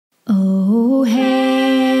Oh,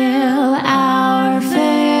 hail our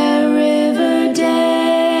fair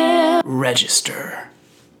Riverdale Register.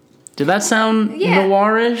 Did that sound Yeah.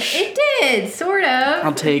 noirish? It did, sort of.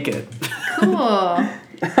 I'll take it. Cool.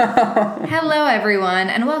 Hello, everyone,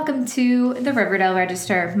 and welcome to the Riverdale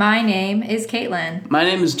Register. My name is Kaitlin. My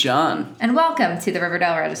name is John. And welcome to the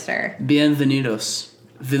Riverdale Register. Bienvenidos.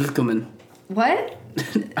 Willkommen. What?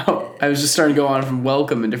 Oh, I was just starting to go on from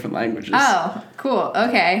welcome in different languages. Oh, cool.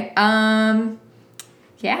 Okay.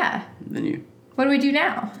 Yeah. Then you. What do we do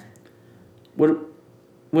now? What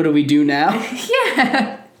do we do now?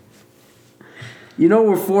 Yeah. You know,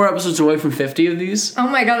 we're 4 episodes away from 50 of these. Oh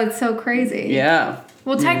my god, it's so crazy. Yeah.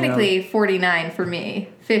 Well, technically 49 for me,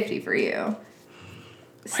 50 for you.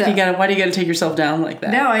 So. Why do you gotta take yourself down like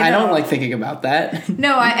that? No, I know. I don't like thinking about that.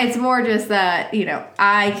 No, it's more just that,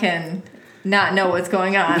 I can not know what's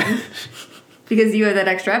going on because you have that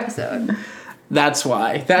extra episode. That's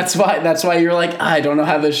why you're like, I don't know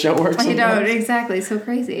how this show works. I don't, exactly. So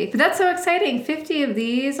crazy. But that's so exciting. 50 of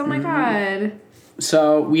these. Oh my god.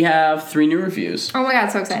 So we have 3 new reviews. Oh my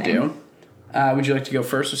god, so exciting. To do. Would you like to go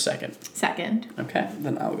first or second? Second. Okay,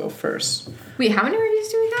 then I'll go first. Wait, how many reviews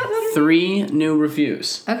do we got? 3 new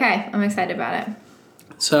reviews. Okay, I'm excited about it.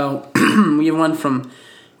 So we have one from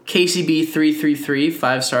KCB333,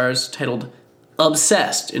 5 stars, titled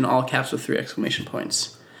Obsessed, in all caps with 3 exclamation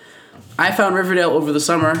points. I found Riverdale over the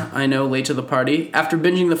summer, I know, late to the party. After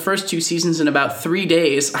binging the first 2 seasons in about 3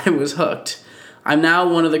 days, I was hooked. I'm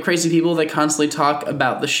now one of the crazy people that constantly talk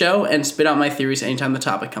about the show and spit out my theories anytime the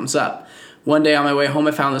topic comes up. One day on my way home,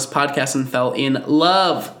 I found this podcast and fell in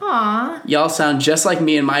love. Aww. Y'all sound just like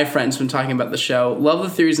me and my friends when talking about the show. Love the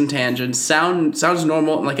theories and tangents. Sounds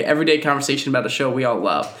normal and like an everyday conversation about a show we all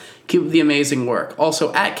love. Keep up the amazing work.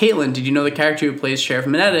 Also, at Kaitlin, did you know the character who plays Sheriff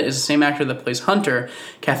Minetta is the same actor that plays Hunter,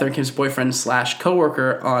 Catherine Kim's boyfriend /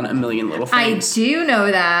 co-worker on A Million Little Things? I do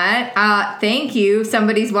know that. Thank you.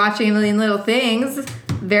 Somebody's watching A Million Little Things.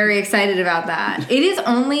 Very excited about that. It is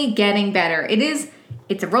only getting better.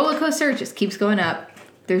 It's a roller coaster. It just keeps going up.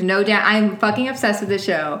 There's no doubt. I'm fucking obsessed with this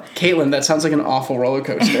show. Kaitlin, that sounds like an awful roller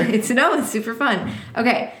coaster. It's super fun.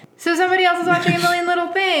 Okay, so somebody else is watching A Million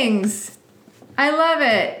Little Things. I love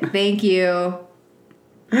it. Thank you.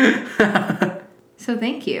 So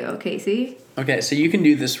thank you, Casey. Okay, so you can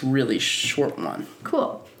do this really short one.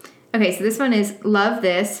 Cool. Okay, so this one is Love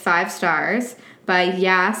This, 5 stars, by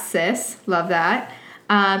Yas Sis. Love that.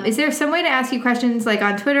 Is there some way to ask you questions like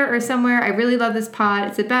on Twitter or somewhere? I really love this pod.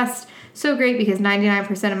 It's the best. So great because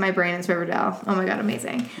 99% of my brain is Riverdale. Oh my god,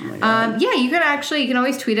 amazing. Oh my god. Yeah, you can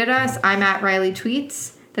always tweet at us. I'm at Riley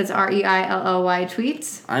Tweets. That's REILLY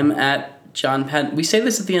Tweets. I'm at John Patton. We say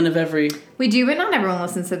this at the end of every... We do, but not everyone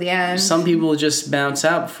listens to the end. Some people just bounce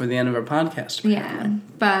out before the end of our podcast. Apparently. Yeah,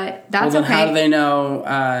 but that's well, then okay. how do they know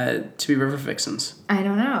to be River Vixens? I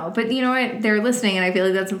don't know. But you know what? They're listening, and I feel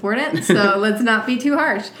like that's important. So let's not be too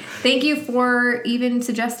harsh. Thank you for even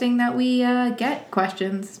suggesting that we get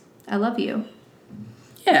questions. I love you.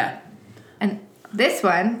 Yeah. And this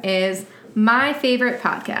one is my favorite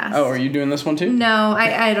podcast. Oh, are you doing this one too? No,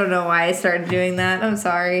 I don't know why I started doing that. I'm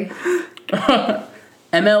sorry.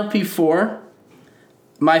 MLP4,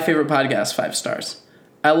 my favorite podcast, 5 stars.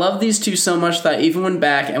 I love these 2 so much that I even went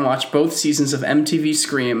back and watched both seasons of MTV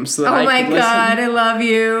Scream so that I could God, I love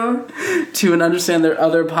you. listen to and understand their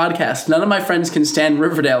other podcasts. None of my friends can stand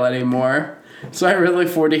Riverdale anymore, so I really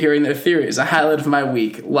look forward to hearing their theories. A highlight of my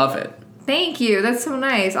week. Love it. Thank you. That's so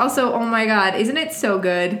nice. Also, oh my god, isn't it so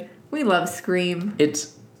good? We love Scream.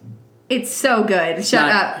 It's so good. Shut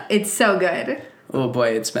up. It's so good. Oh boy,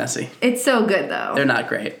 it's messy. It's so good, though. They're not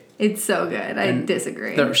great. It's so good. I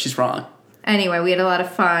disagree. She's wrong. Anyway, we had a lot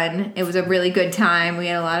of fun. It was a really good time. We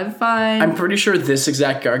had a lot of fun. I'm pretty sure this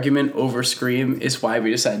exact argument over Scream is why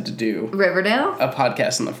we decided to do Riverdale? a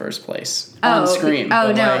podcast in the first place. Oh, on Scream.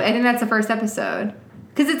 Oh, no. I think that's the first episode.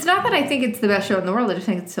 Because it's not that I think it's the best show in the world. I just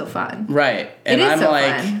think it's so fun. Right. And I'm so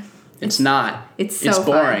like, fun. It's not. It's so It's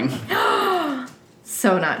boring.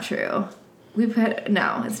 So not true.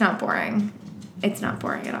 No, it's not boring. It's not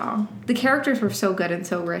boring at all. The characters were so good and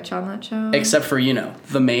so rich on that show. Except for,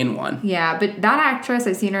 the main one. Yeah, but that actress,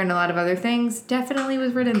 I've seen her in a lot of other things, definitely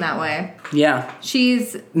was written that way. Yeah.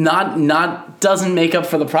 She's... doesn't make up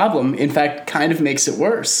for the problem. In fact, kind of makes it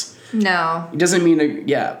worse. No. It doesn't mean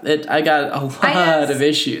I got a lot of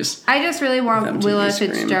issues. I just really want Willa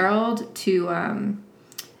Fitzgerald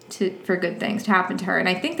for good things to happen to her. And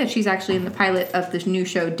I think that she's actually in the pilot of this new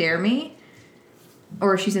show, Dare Me.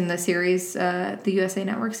 Or she's in the series, the USA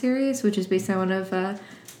Network series, which is based on one of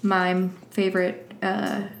my favorite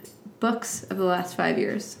books of the last 5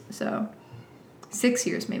 years. So, 6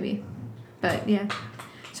 years maybe. But, yeah.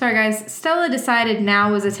 So Sorry, guys. Stella decided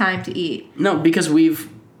now was the time to eat. No, because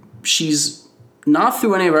she's not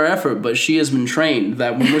through any of our effort, but she has been trained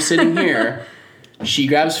that when we're sitting here, she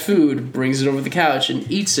grabs food, brings it over the couch,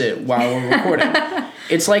 and eats it while we're recording.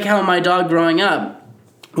 It's like how my dog growing up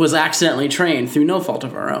was accidentally trained through no fault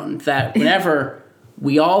of our own, that whenever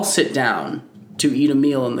we all sit down to eat a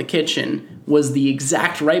meal in the kitchen was the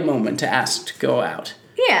exact right moment to ask to go out.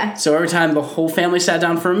 Yeah. So every time the whole family sat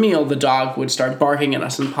down for a meal, the dog would start barking at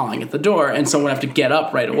us and pawing at the door, and someone would have to get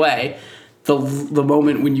up right away. The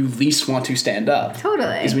moment when you least want to stand up.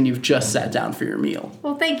 Totally. Is when you've just sat down for your meal.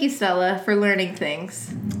 Well, thank you, Stella, for learning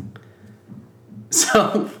things.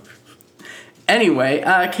 So, anyway,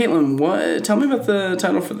 Kaitlin, tell me about the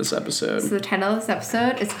title for this episode. So the title of this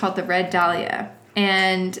episode is called The Red Dahlia.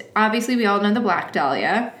 And obviously we all know the Black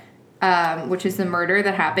Dahlia, which is the murder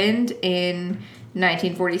that happened in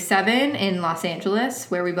 1947 in Los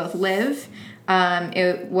Angeles, where we both live.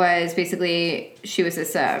 It was basically, she was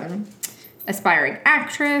this aspiring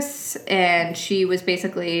actress, and she was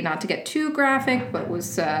basically, not to get too graphic, but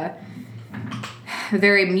was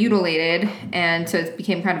very mutilated, and so it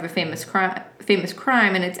became kind of a famous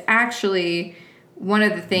crime. And it's actually one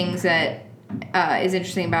of the things that is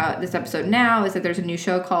interesting about this episode now is that there's a new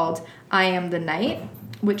show called I Am the Night,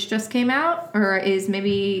 which just came out, or is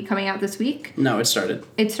maybe coming out this week. No, it started.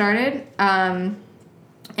 It started, and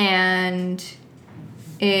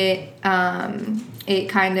it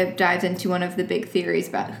kind of dives into one of the big theories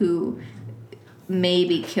about who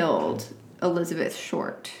maybe killed Elizabeth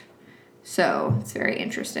Short. So it's very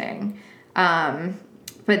interesting. But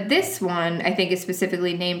this one, I think, is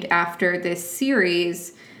specifically named after this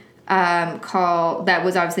series that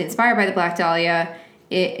was obviously inspired by the Black Dahlia.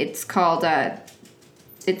 It's called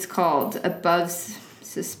Above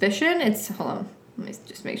Suspicion. Hold on, let me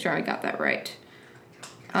just make sure I got that right.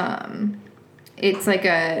 It's like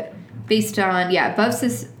based on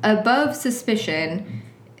Above Suspicion,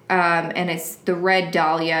 and it's the Red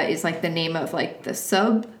Dahlia is like the name of like the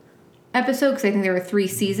sub episode, because I think there were 3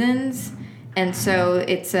 seasons, and so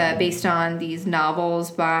it's based on these novels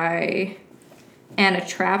by Anna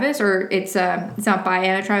Travis, or it's not by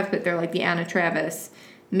Anna Travis, but they're like the Anna Travis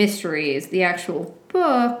mysteries. The actual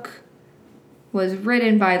book was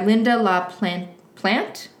written by Linda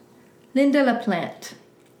LaPlante. Linda the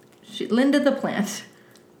Plant.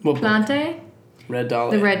 What Plante? Red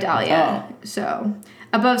Dahlia. The Red Dahlia. Oh. So,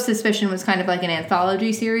 Above Suspicion was kind of like an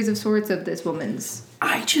anthology series of sorts of this woman's.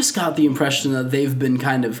 I just got the impression that they've been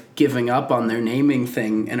kind of giving up on their naming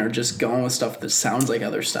thing and are just going with stuff that sounds like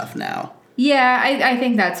other stuff now. Yeah, I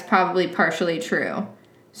think that's probably partially true.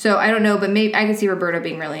 So, I don't know, but maybe I could see Roberta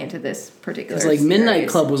being really into this particular It's like series. Midnight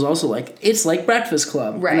Club was also like, it's like Breakfast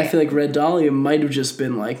Club. Right. And I feel like Red Dahlia might have just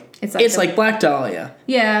been like, it's like Black Dahlia.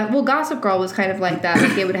 Yeah, well, Gossip Girl was kind of like that.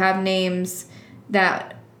 Like, they would have names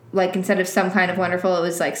that, like, instead of Some Kind of Wonderful, it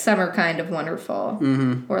was like Summer Kind of Wonderful.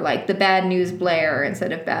 Mm-hmm. Or like The Bad News Blair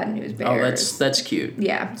instead of Bad News Bears. Oh, that's cute.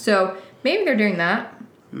 Yeah, so maybe they're doing that.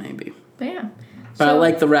 Maybe. But yeah. But I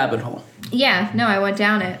like the rabbit hole. Yeah, no, I went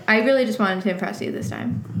down it. I really just wanted to impress you this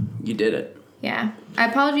time. You did it. Yeah.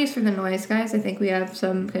 Apologies for the noise, guys. I think we have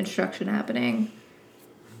some construction happening.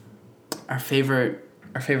 Our favorite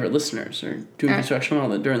listeners are doing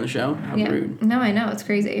construction during the show. How rude. No, I know. It's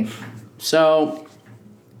crazy. So,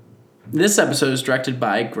 this episode is directed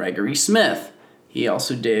by Gregory Smith. He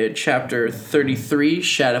also did Chapter 33,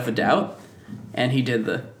 Shadow of a Doubt. And he did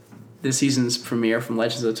this season's premiere from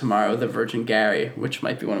Legends of Tomorrow, The Virgin Gary, which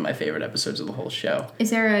might be one of my favorite episodes of the whole show. Is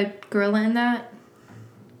there a gorilla in that?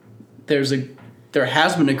 There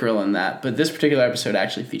has been a gorilla in that, but this particular episode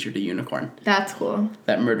actually featured a unicorn. That's cool.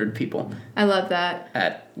 That murdered people. I love that.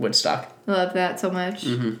 At Woodstock. I love that so much.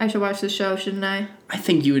 Mm-hmm. I should watch the show, shouldn't I? I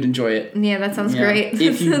think you would enjoy it. Yeah, that sounds great.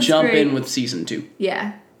 If you jump in with season 2.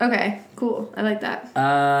 Yeah. Okay, cool. I like that.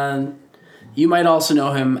 You might also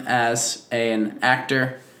know him as an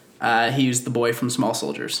actor. He's the boy from Small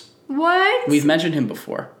Soldiers. What? We've mentioned him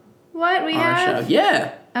before. What? We on have? our show.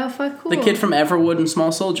 Yeah. Oh, fuck, cool. The kid from Everwood and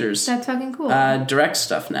Small Soldiers. That's fucking cool. Directs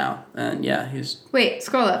stuff now. And yeah, he's... Wait,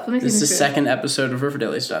 scroll up. Let me see This is the second episode of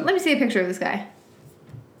Riverdale he's done. Let me see a picture of this guy.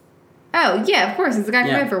 Oh, yeah, of course. It's the guy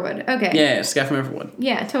from Everwood. Okay. Yeah, it's the guy from Everwood.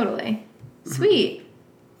 Yeah, totally. Sweet.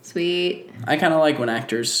 Sweet. I kind of like when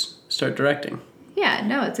actors start directing. Yeah,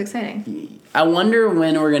 no, it's exciting. I wonder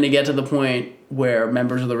when we're going to get to the point where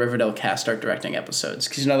members of the Riverdale cast start directing episodes.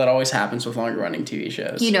 Because you know that always happens with longer running TV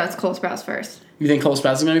shows. You know it's Cole Sprouse first. You think Cole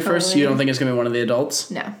Sprouse is going to be first? Totally. You don't think it's going to be one of the adults?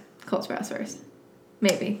 No, Cole Sprouse first.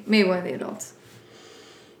 Maybe. Maybe one of the adults.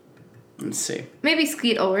 Let's see. Maybe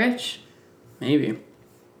Skeet Ulrich. Maybe.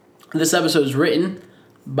 This episode is written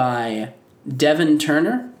by Devin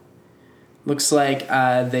Turner Looks like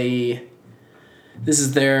this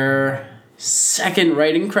is their second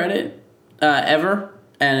writing credit ever,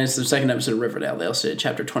 and it's the second episode of Riverdale. They also did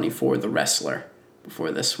Chapter 24, The Wrestler,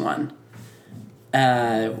 before this one.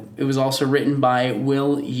 It was also written by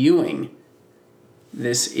Will Ewing.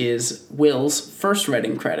 This is Will's first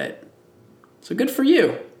writing credit. So good for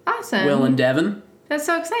you. Awesome. Will and Devin. That's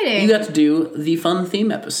so exciting. You got to do the fun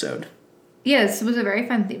theme episode. Yes, it was a very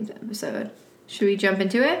fun themed episode. Should we jump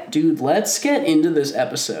into it? Dude, let's get into this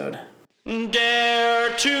episode.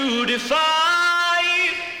 Dare to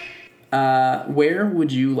defy. Where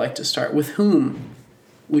would you like to start? With whom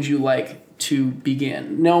would you like to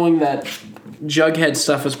begin? Knowing that Jughead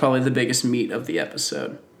stuff was probably the biggest meat of the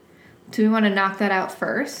episode. Do we want to knock that out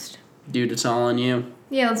first? Dude, it's all on you.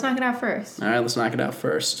 Yeah, let's knock it out first. All right, let's knock it out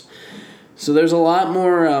first. So there's a lot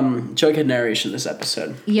more Jughead narration this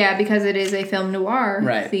episode. Yeah, because it is a film noir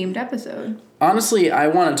themed episode. Honestly, I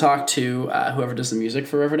want to talk to whoever does the music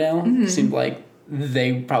for Riverdale. Mm-hmm. It seemed like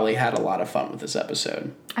they probably had a lot of fun with this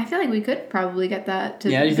episode. I feel like we could probably get that to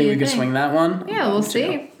Yeah, do you think we could swing that one? Yeah, we'll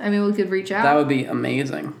see. I mean, we could reach out. That would be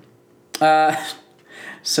amazing.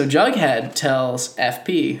 So Jughead tells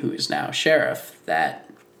FP, who is now sheriff, that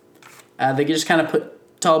they could just kind of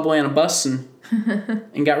put Tall Boy on a bus and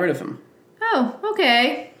got rid of him. Oh,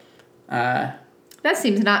 okay. That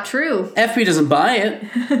seems not true. FP doesn't buy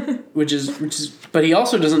it, which is, but he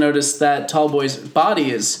also doesn't notice that Tall Boy's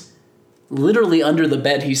body is literally under the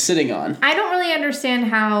bed he's sitting on. I don't really understand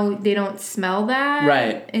how they don't smell that.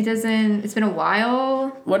 Right. It doesn't. It's been a while.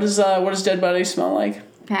 What does dead body smell like?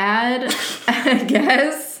 Bad, I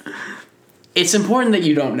guess. It's important that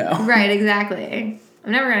you don't know. Right. Exactly.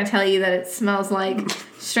 I'm never gonna tell you that it smells like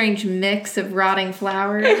strange mix of rotting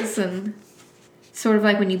flowers and. Sort of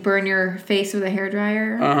like when you burn your face with a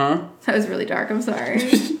hairdryer. Uh-huh. That was really dark. I'm sorry.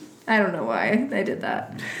 I don't know why I did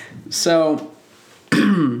that. So,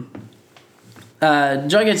 Jughead's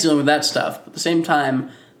dealing with that stuff. But at the same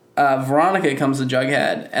time, Veronica comes to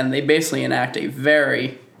Jughead, and they basically enact a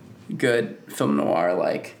very good film noir,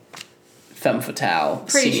 like, femme fatale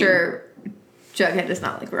Pretty scene. sure Jughead does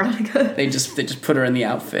not like Veronica. They just put her in the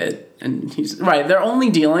outfit, and he's right. Their only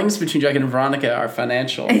dealings between Jughead and Veronica are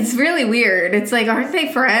financial. It's really weird. It's like, aren't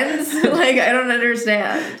they friends? Like, I don't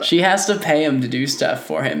understand. She has to pay him to do stuff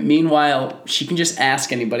for him. Meanwhile, she can just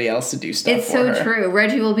ask anybody else to do stuff It's for her. so true.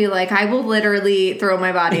 Reggie will be like, I will literally throw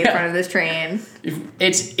my body in front of this train.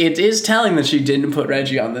 It is telling that she didn't put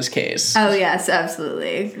Reggie on this case. Oh, yes,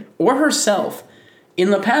 absolutely. Or herself. In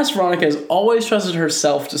the past, Veronica has always trusted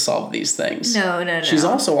herself to solve these things. No. She's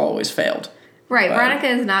also always failed. Right, But Veronica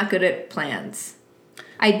is not good at plans.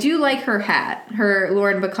 I do like her hat, her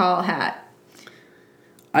Lauren Bacall hat.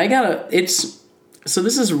 So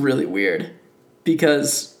this is really weird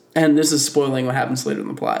because, and this is spoiling what happens later in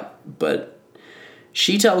the plot, but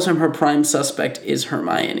she tells him her prime suspect is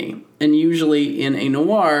Hermione. And usually in a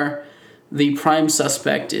noir, the prime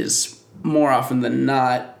suspect is more often than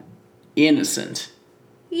not innocent.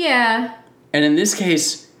 Yeah. And in this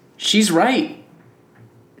case, she's right.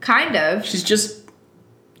 Kind of. She's just,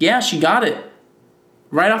 she got it.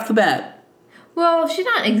 Right off the bat. Well, she's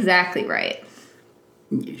not exactly right.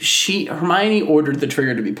 Hermione ordered the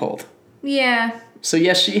trigger to be pulled. Yeah. So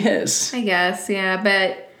yes, she is. I guess, yeah,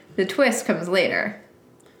 but the twist comes later.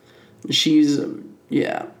 She's,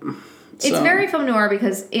 It's very film noir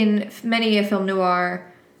because in many a film noir,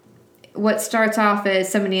 what starts off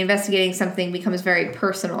as somebody investigating something becomes very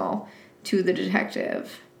personal to the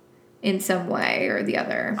detective in some way or the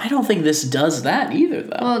other. I don't think this does that either,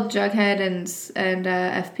 though. Well, Jughead and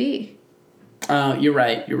FP. You're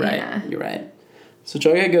right. Yeah. You're right. So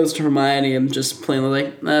Jughead goes to Hermione and just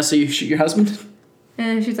plainly like, so you shoot your husband?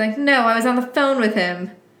 And she's like, no, I was on the phone with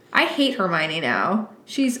him. I hate Hermione now.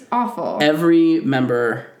 She's awful. Every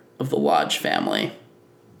member of the Lodge family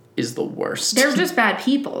is the worst. They're just bad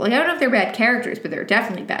people. Like, I don't know if they're bad characters, but they're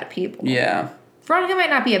definitely bad people. Yeah. Veronica might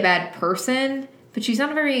not be a bad person, but she's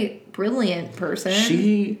not a very brilliant person.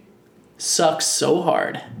 She sucks so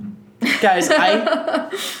hard. Guys,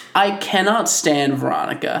 I cannot stand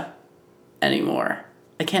Veronica anymore.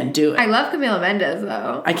 I can't do it. I love Camila Mendes,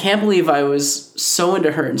 though. I can't believe I was so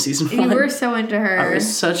into her in season 1. You were so into her.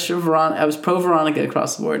 I was pro Veronica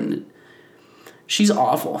across the board, and she's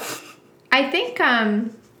awful. I think,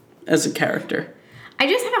 as a character. I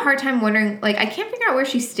just have a hard time wondering, like, I can't figure out where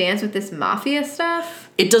she stands with this mafia stuff.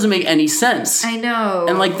 It doesn't make any sense. I know.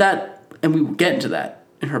 And like that, and we will get into that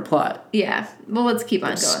in her plot. Yeah. Well, let's keep on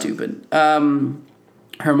going. Stupid.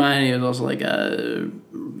 Hermione was also like,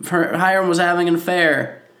 Hiram was having an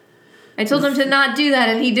affair. I told him to not do that,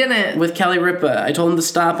 and he didn't. With Kelly Ripa. I told him to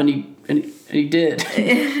stop, and And he did.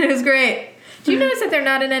 It was great. Do you notice that they're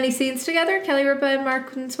not in any scenes together, Kelly Ripa and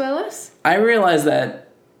Mark Consuelos? I realized that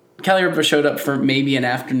Kelly Ripa showed up for maybe an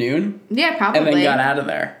afternoon. Yeah, probably. And then got out of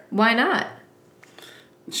there. Why not?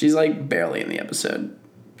 She's like barely in the episode.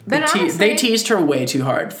 But They teased her way too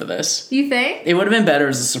hard for this. You think? It would have been better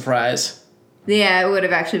as a surprise. Yeah, it would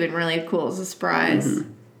have actually been really cool as a surprise.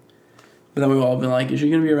 Mm-hmm. But then we've all been like, is she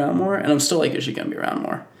going to be around more? And I'm still like, is she going to be around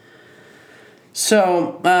more?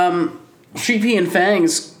 So, Street P and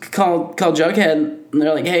Fangs call Jughead, and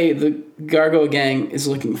they're like, hey, the Gargoyle gang is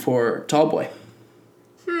looking for Tallboy.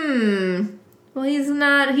 Well, he's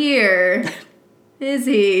not here, is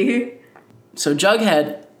he? So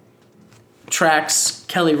Jughead tracks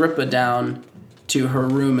Kelly Ripa down to her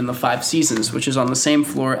room in the Five Seasons, which is on the same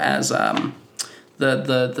floor as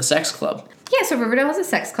the sex club. Yeah, so Riverdale has a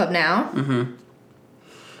sex club now. Mm-hmm.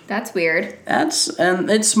 That's weird. And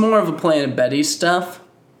it's more of a Planet of Betty stuff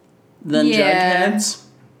than Jughead's.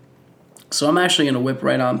 So I'm actually going to whip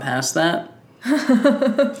right on past that.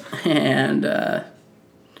 And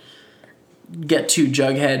get to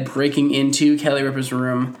Jughead breaking into Kelly Ripa's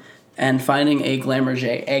room and finding a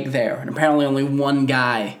Glamourget egg there. And apparently only one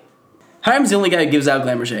guy. Hiram's the only guy who gives out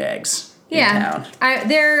Glamourget eggs in town.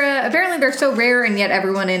 They're apparently they're so rare, and yet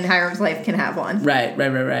everyone in Hiram's life can have one. Right.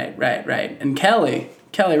 And Kelly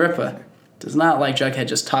Ripa does not like Jughead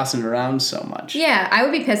just tossing it around so much. Yeah, I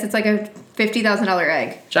would be pissed. It's like a $50,000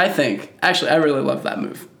 egg. Which I think, actually, I really love that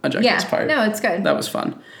move on Jughead's part. No, it's good. That was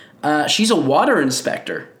fun. She's a water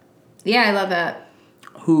inspector. Yeah, I love that.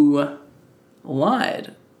 Who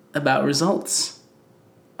lied about results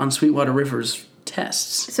on Sweetwater River's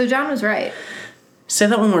tests. So John was right. Say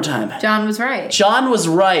that one more time. John was right. John was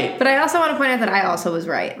right. But I also want to point out that I also was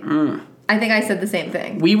right. I think I said the same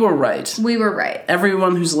thing. We were right. We were right.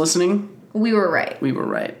 Everyone who's listening. We were right. We were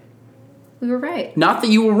right. We were right. Not that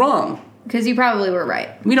you were wrong. Because you probably were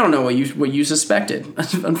right. We don't know what you suspected.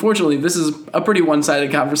 Unfortunately, this is a pretty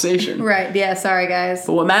one-sided conversation. Right. Yeah, sorry, guys.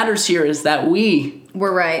 But what matters here is that we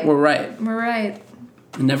were right. We're right. We're right.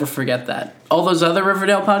 Never forget that. All those other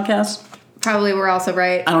Riverdale podcasts? Probably were also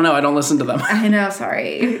right. I don't know. I don't listen to them. I know.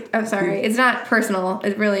 Sorry. I'm sorry. It's not personal.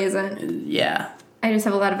 It really isn't. Yeah. I just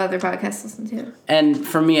have a lot of other podcasts to listen to. And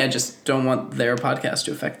for me, I just don't want their podcast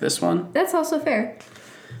to affect this one. That's also fair.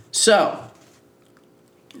 So,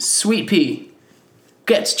 Sweet Pea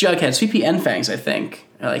gets Jughead. Sweet Pea and Fangs, I think,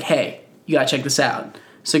 are like, hey, you gotta check this out.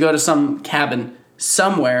 So go to some cabin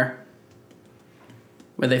somewhere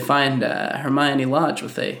where they find Hermione Lodge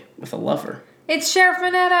with a lover. It's Sheriff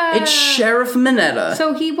Minetta. It's Sheriff Minetta.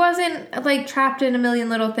 So he wasn't like trapped in a million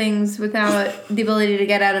little things without the ability to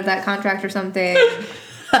get out of that contract or something.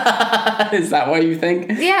 Is that what you think?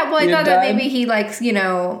 Yeah, well, I thought that maybe he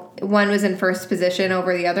one was in first position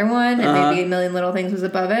over the other one, and maybe A Million Little Things was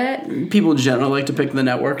above it. People generally like to pick the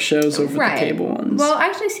network shows over the cable ones. Well,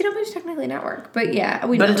 actually, CW is technically network, but yeah,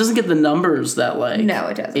 we know. But it doesn't get the numbers that no,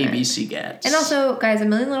 it doesn't. ABC gets. And also, guys, A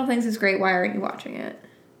Million Little Things is great. Why aren't you watching it?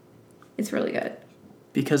 It's really good.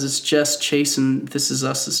 Because it's just chasing This Is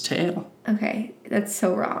Us's tail. Okay, that's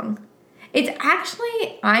so wrong. It's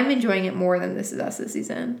actually, I'm enjoying it more than This Is Us this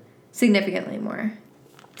season. Significantly more.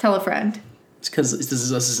 Tell a friend. It's because This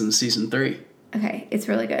Is Us is in season 3. Okay, it's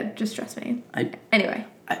really good. Just trust me. Anyway.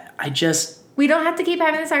 I just... We don't have to keep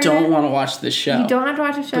having this argument. Don't want to watch this show. You don't have to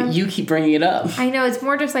watch the show. But you keep bringing it up. I know, it's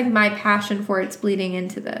more just like my passion for it's bleeding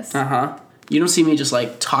into this. Uh-huh. You don't see me just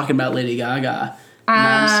like talking about Lady Gaga.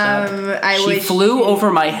 She flew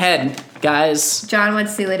over my head, guys. John went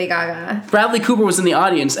to see Lady Gaga. Bradley Cooper was in the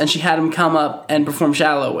audience, and she had him come up and perform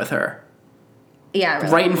Shallow with her. Yeah,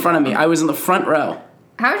 really. Right in front of me. I was in the front row.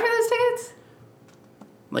 How much were those tickets?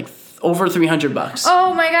 Like over $300.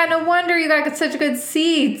 Oh my god! No wonder you got such good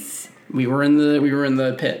seats. We were in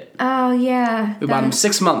the pit. Oh yeah. We bought them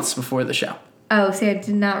 6 months before the show. Oh, see, I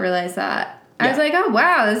did not realize that. Yeah. I was like, oh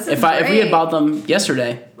wow, this is great. If we had bought them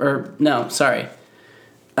yesterday,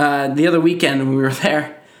 the other weekend when we were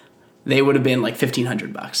there, they would have been like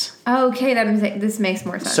 $1,500. Okay, this makes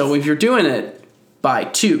more sense. So if you're doing it, buy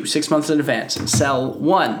 2 6 months in advance and sell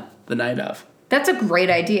 1 the night of. That's a great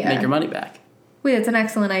idea. Make your money back. Wait, that's an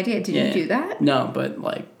excellent idea. Did you do that? No, but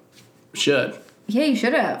should. Yeah, you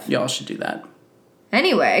should have. Y'all should do that.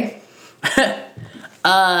 Anyway.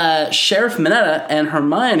 Sheriff Minetta and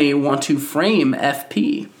Hermione want to frame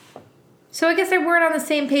FP. So I guess they weren't on the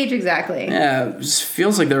same page exactly. Yeah, it just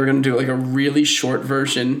feels like they were going to do like a really short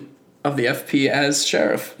version of the FP as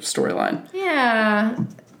Sheriff storyline. Yeah.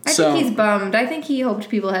 I think he's bummed. I think he hoped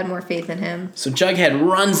people had more faith in him. So Jughead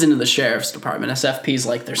runs into the Sheriff's department. SFP's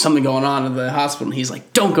like, there's something going on in the hospital. And he's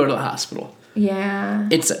like, don't go to the hospital. Yeah.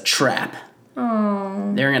 It's a trap. Oh.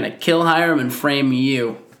 No. They're going to kill Hiram and frame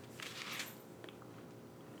you.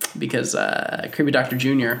 Because Creepy Dr.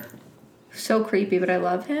 Jr. So creepy, but I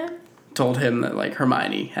love him. told him that, like,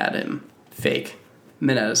 Hermione had him fake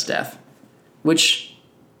Minetta's death. Which,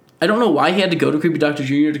 I don't know why he had to go to Creepy Dr.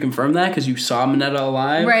 Jr. to confirm that, because you saw Minetta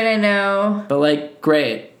alive. Right, I know. But, like,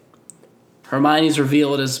 great. Hermione's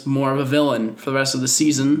revealed as more of a villain for the rest of the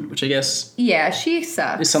season, which I guess... Yeah, she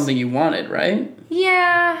sucks. is something you wanted, right?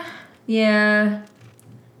 Yeah. I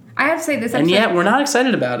have to say this episode... And yet, we're not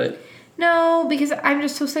excited about it. No, because I'm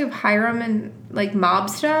just so sick of Hiram and, like, mob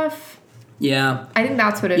stuff. Yeah. I think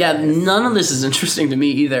that's what it is. Yeah, none of this is interesting to me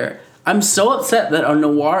either. I'm so upset that a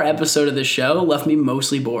noir episode of this show left me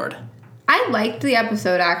mostly bored. I liked the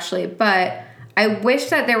episode, actually, but I wish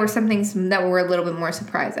that there were some things that were a little bit more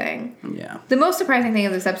surprising. Yeah. The most surprising thing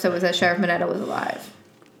of this episode was that Sheriff Minetta was alive.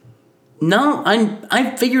 No,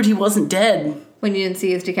 I figured he wasn't dead. When you didn't see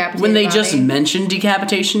his decapitated When they body. just mentioned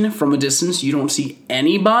decapitation from a distance, you don't see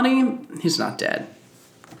any body, he's not dead.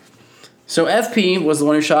 So FP was the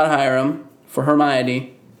one who shot Hiram for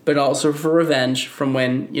Hermione, but also for revenge from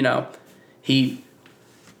when, you know, he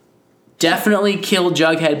definitely killed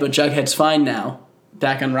Jughead, but Jughead's fine now,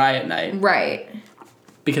 back on Riot Night. Right.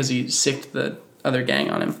 Because he sicked the other gang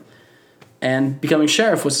on him. And becoming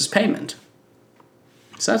sheriff was his payment.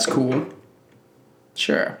 So that's cool.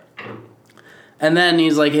 Sure. And then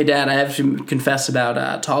he's like, hey, Dad, I have to confess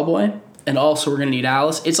about Tallboy. And also we're going to need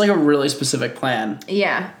Alice. It's like a really specific plan.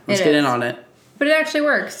 Yeah, Let's get in on it. But it actually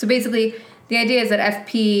works. So basically, the idea is that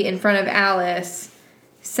FP in front of Alice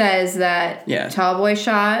says that Tallboy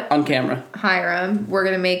shot on camera Hiram. We're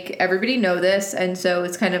going to make everybody know this. And so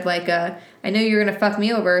it's kind of like I know you're going to fuck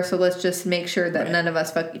me over, so let's just make sure that none of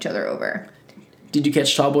us fuck each other over. Did you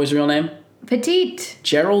catch Tallboy's real name? Petite.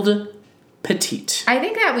 Gerald Petite. I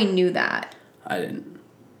think that we knew that. I didn't.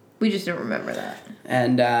 We just didn't remember that.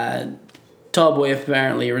 And Tallboy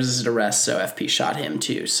apparently resisted arrest, so FP shot him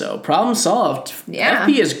too. So problem solved. Yeah.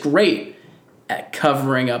 FP is great at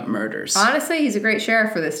covering up murders. Honestly, he's a great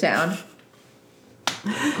sheriff for this town.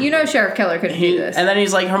 You know Sheriff Keller couldn't do this. And then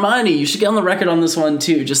he's like, Hermione, you should get on the record on this one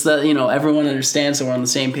too, just that, you know, everyone understands so we're on the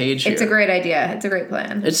same page here. It's a great idea. It's a great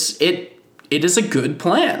plan. It is a good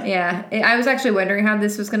plan. Yeah. I was actually wondering how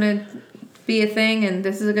this was going to be a thing, and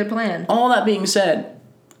this is a good plan. All that being said,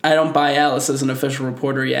 I don't buy Alice as an official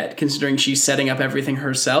reporter yet, considering she's setting up everything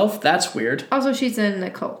herself. That's weird. Also, she's in a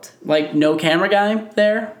cult. Like, no camera guy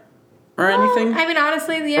there? Or anything? I mean,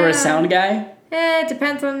 honestly, yeah. Or a sound guy? It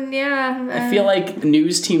depends on, I feel like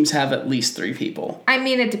news teams have at least 3 people. I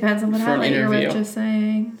mean, it depends on what outlet you're with, just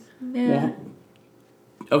saying. Yeah. Well,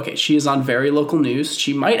 okay, she is on very local news.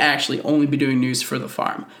 She might actually only be doing news for the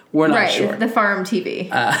farm. We're not sure. The farm TV.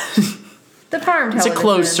 The farm television. It's a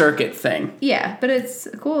closed circuit thing. Yeah, but it's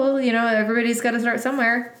cool. You know, everybody's got to start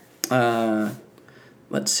somewhere.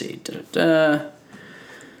 Let's see.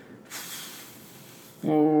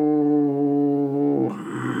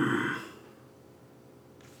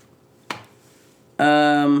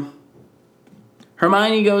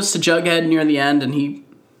 Hermione goes to Jughead near the end, and he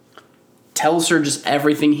tells her just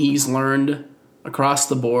everything he's learned across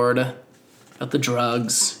the board about the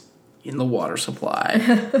drugs in the water supply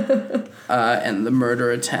and the murder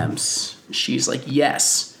attempts. She's like,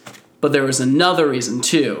 yes, but there was another reason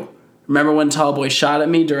too. Remember when Tallboy shot at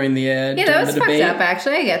me during the that was fucked up.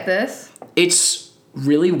 Actually, I get this. It's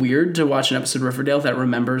really weird to watch an episode of Riverdale that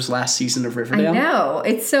remembers last season of Riverdale. I know,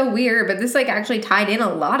 it's so weird, but this actually tied in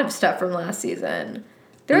a lot of stuff from last season.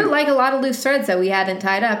 There are a lot of loose threads that we hadn't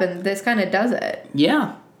tied up, and this kind of does it.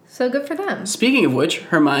 Yeah. So good for them. Speaking of which,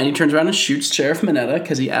 Hermione turns around and shoots Sheriff Minetta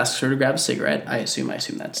because he asks her to grab a cigarette. I assume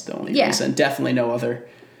that's the only reason. Definitely no other.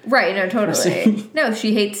 Right, no, totally. No,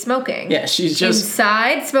 she hates smoking. Yeah, she's just...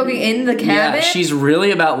 Inside, smoking in the cabin? Yeah, she's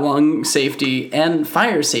really about lung safety and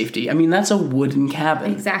fire safety. I mean, that's a wooden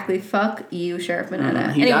cabin. Exactly. Fuck you, Sheriff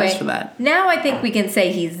Minetta. He dies for that. Now I think we can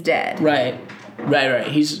say he's dead. Right.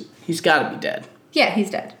 He's got to be dead. Yeah, he's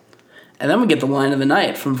dead. And then we get the line of the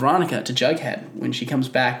night from Veronica to Jughead when she comes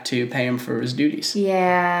back to pay him for his duties.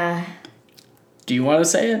 Yeah. Do you want to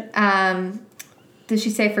say it? Did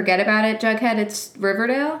she say forget about it, Jughead? It's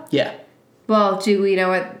Riverdale? Yeah. Well, do we know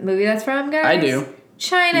what movie that's from, guys? I do.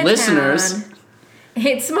 Chinatown. Listeners.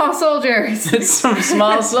 It's Small Soldiers. It's some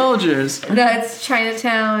Small Soldiers. That's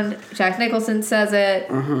Chinatown. Jack Nicholson says it.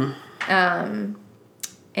 Mm-hmm.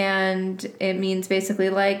 And it means basically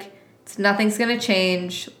nothing's going to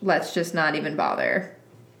change. Let's just not even bother.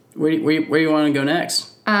 Where you want to go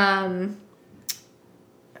next? I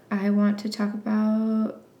want to talk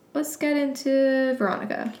about... Let's get into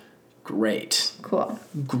Veronica. Great. Cool.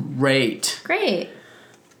 Great.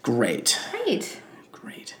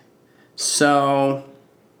 Great. So,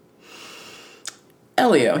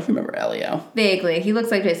 Elio. You remember Elio? Vaguely. He looks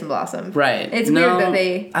like Jason Blossom. Right. It's weird that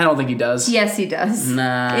they... I don't think he does. Yes, he does.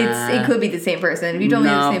 Nah. It could be the same person. If you told me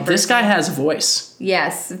the same person. This guy has a voice.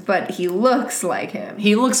 Yes, but he looks like him.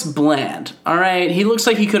 He looks bland. All right? He looks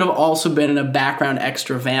like he could have also been a background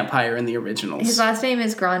extra vampire in the originals. His last name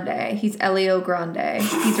is Grande. He's Elio Grande.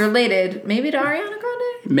 He's related maybe to Ariana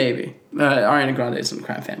Grande? Maybe. Ariana Grande is in the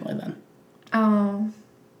crime family then. Oh.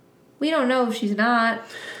 We don't know if she's not.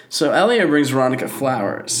 So Elio brings Veronica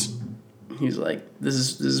flowers. He's like, this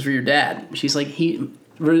is for your dad. She's like,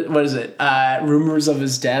 what is it? Rumors of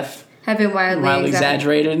his death have been wildly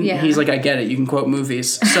exaggerated. Yeah. He's like, I get it. You can quote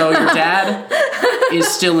movies. So your dad is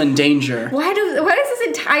still in danger. Why does this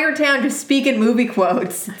entire town just speak in movie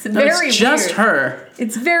quotes? It's very weird. It's just her.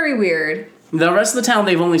 It's very weird. The rest of the town,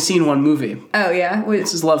 they've only seen one movie. Oh, yeah?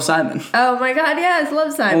 This is Love, Simon. Oh, my God, yes,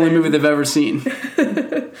 Love, Simon. Only movie they've ever seen.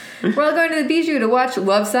 We're all going to the Bijou to watch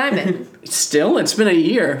Love, Simon. Still? It's been a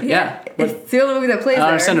year. Yeah. It's the only movie that plays there. I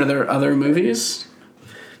understand. Are there other movies?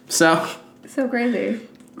 So crazy.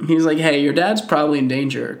 He's like, hey, your dad's probably in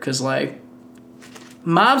danger because, like,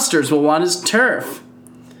 mobsters will want his turf.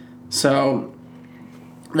 So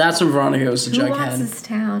that's when Veronica goes to Jughead. Who wants this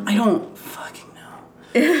town? I don't fucking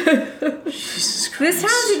know. Jesus Christ. This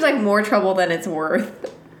town seems like more trouble than it's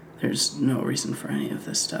worth. There's no reason for any of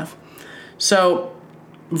this stuff. So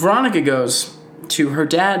Veronica goes to her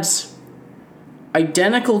dad's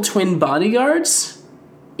identical twin bodyguards.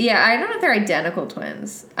 Yeah, I don't know if they're identical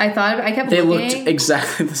twins. I kept they looking. They looked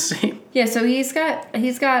exactly the same. Yeah, so he's got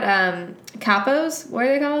capos. What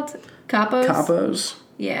are they called? Capos? Capos.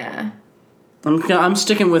 Yeah. I'm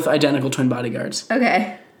sticking with identical twin bodyguards.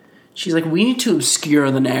 Okay. She's like, we need to obscure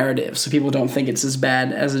the narrative so people don't think it's as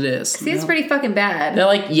bad as it is. See, it's pretty fucking bad. They're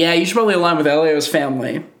like, yeah, you should probably align with Elio's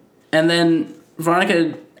family. And then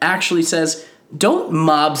Veronica actually says, don't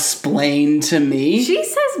mob-splain to me. She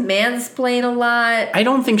says mansplain a lot. I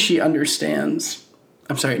don't think she understands.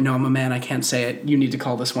 I'm sorry, no, I'm a man, I can't say it. You need to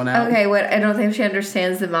call this one out. Okay, what? I don't think she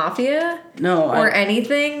understands the mafia? No. Or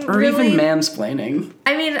anything, or really? Even mansplaining.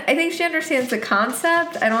 I mean, I think she understands the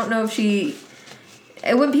concept. I don't know if she...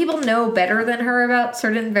 When people know better than her about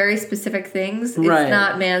certain very specific things, it's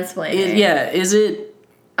not mansplaining. Is it...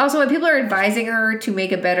 Also, when people are advising her to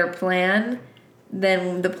make a better plan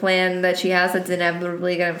than the plan that she has that's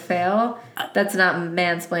inevitably going to fail, that's not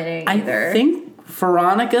mansplaining either. I think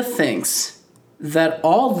Veronica thinks that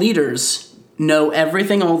all leaders know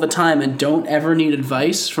everything all the time and don't ever need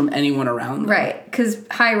advice from anyone around them. Right, because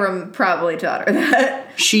Hiram probably taught her that.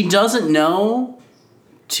 She doesn't know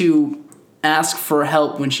to ask for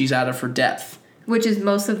help when she's out of her depth. Which is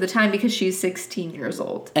most of the time because she's 16 years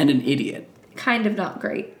old. And an idiot. Kind of not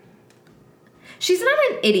great. She's not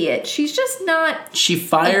an idiot. She's just not She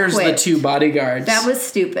fires equipped. the two bodyguards. That was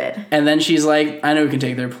stupid. And then she's like, I know who can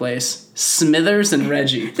take their place. Smithers and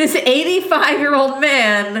Reggie. This 85-year-old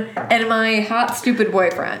man and my hot, stupid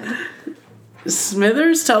boyfriend.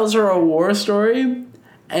 Smithers tells her a war story,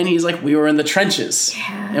 and he's like, we were in the trenches.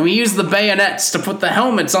 Yeah. And we used the bayonets to put the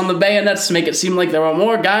helmets on the bayonets to make it seem like there were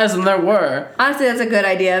more guys than there were. Honestly, that's a good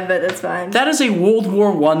idea, but that's fine. That is a World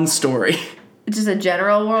War I story. Just a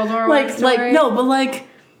general World War I story?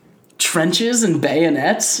 Trenches and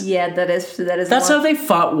bayonets. Yeah, that is. That's how they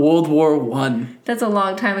fought World War I. That's a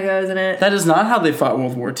long time ago, isn't it? That is not how they fought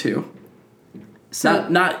World War II. So,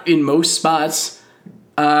 not in most spots.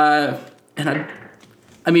 I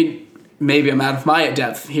mean, maybe I'm out of my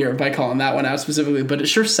depth here by calling that one out specifically, but it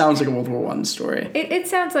sure sounds like a World War I story. It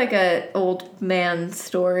sounds like an old man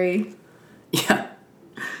story. Yeah.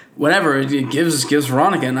 Whatever, it gives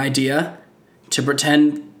Veronica an idea to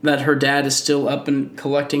pretend that her dad is still up and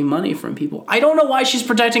collecting money from people. I don't know why she's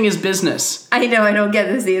protecting his business. I know, I don't get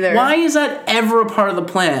this either. Why is that ever a part of the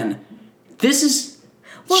plan?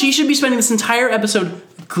 She should be spending this entire episode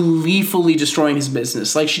gleefully destroying his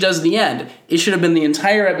business, like she does at the end. It should have been the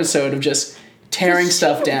entire episode of just tearing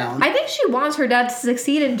stuff down. I think she wants her dad to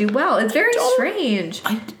succeed and do well. It's very strange.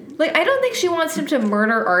 I don't think she wants him to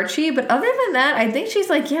murder Archie, but other than that, I think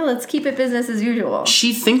she's like, yeah, let's keep it business as usual.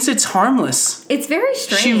 She thinks it's harmless. It's very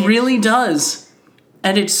strange. She really does.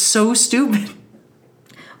 And it's so stupid.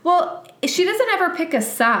 Well, she doesn't ever pick a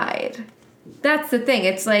side. That's the thing.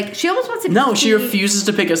 It's like, she almost wants to No, she refuses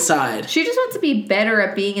to pick a side. She just wants to be better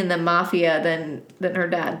at being in the mafia than her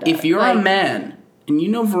dad does. If you're a man, and you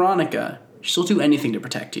know Veronica, she'll do anything to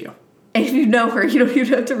protect you. And if you know her, you don't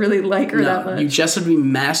have to really like her that much. You just have to be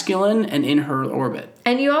masculine and in her orbit.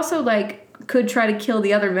 And you also, could try to kill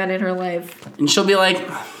the other men in her life. And she'll be like,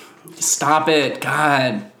 stop it,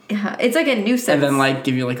 God. Yeah, it's like a nuisance. And then,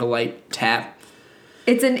 give you, a light tap.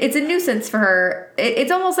 It's a nuisance for her.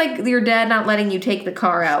 It's almost like your dad not letting you take the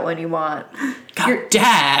car out when you want. God,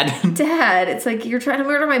 Dad! Dad, it's like you're trying to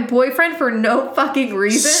murder my boyfriend for no fucking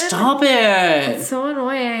reason. Stop it! It's so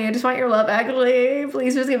annoying. I just want your love, actually.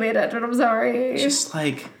 Please just give me attention. I'm sorry. Just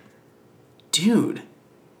like, dude,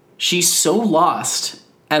 she's so lost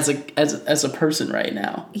as a person right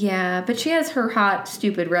now. Yeah, but she has her hot,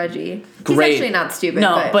 stupid Reggie. Great. He's actually not stupid.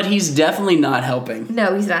 No, but he's definitely not helping.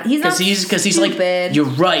 No, he's not. He's not Because he's like, you're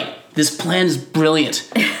right. This plan is brilliant.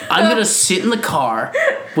 I'm going to sit in the car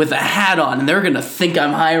with a hat on, and they're going to think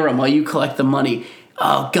I'm Hiram while you collect the money.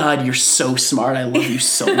 Oh, God, you're so smart. I love you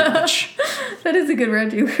so much. That is a good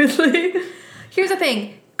Reggie, really. Here's the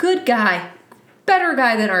thing. Good guy. Better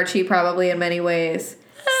guy than Archie, probably, in many ways.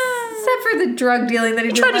 Except for the drug dealing that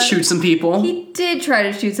he tried to shoot some people. He did try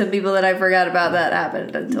to shoot some people that I forgot about that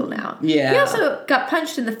happened until now. Yeah. He also got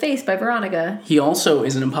punched in the face by Veronica. He also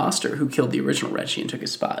is an imposter who killed the original Reggie and took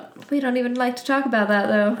his spot. We don't even like to talk about that,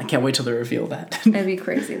 though. I can't wait till they reveal that. That'd be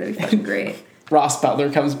crazy. That'd be fucking great. Ross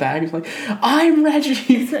Butler comes back. He's like, I'm Reggie.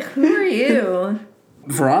 He's like, who are you?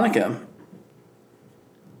 Veronica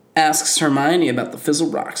asks Hermione about the fizzle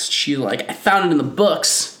rocks. She like, I found it in the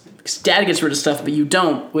books. Because Dad gets rid of stuff, but you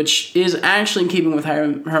don't, which is actually in keeping with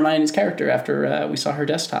Hermione's character after we saw her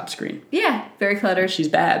desktop screen. Yeah, very cluttered. She's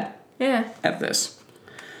bad Yeah. at this.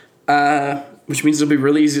 Which means it'll be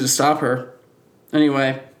really easy to stop her.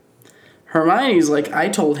 Anyway, Hermione's like, I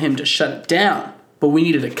told him to shut it down, but we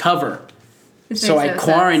needed a cover. So I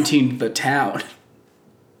quarantined the town.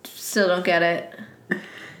 Still don't get it.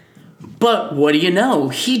 But what do you know?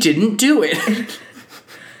 He didn't do it.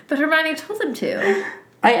 But Hermione told him to.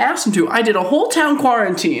 I asked him to. I did a whole town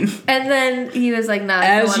quarantine. And then he was like, nah,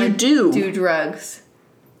 As you do. Do drugs.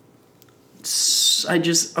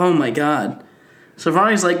 Oh my God. So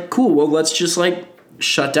Hermione's like, cool, well, let's just like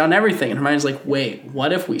shut down everything. And Hermione's like, wait,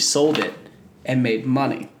 what if we sold it and made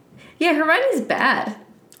money? Yeah, Hermione's bad.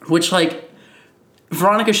 Which, like,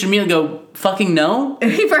 Veronica should immediately go, fucking no?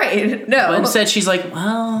 Right, no. But instead she's like,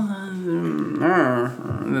 well, and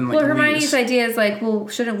then, like, Hermione's leaves. idea is like, well,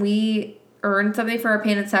 shouldn't we earn something for our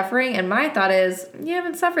pain and suffering? And my thought is, you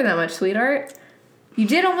haven't suffered that much, sweetheart. You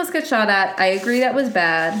did almost get shot at. I agree that was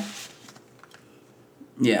bad.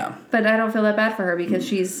 Yeah. But I don't feel that bad for her because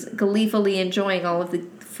she's gleefully enjoying all of the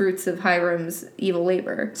fruits of Hiram's evil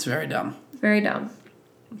labor. It's very dumb. Very dumb.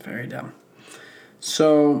 Very dumb.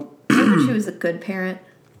 So She was a good parent.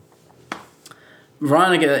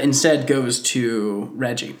 Veronica instead goes to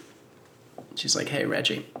Reggie. She's like, hey,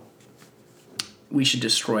 Reggie, we should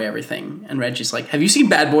destroy everything. And Reggie's like, have you seen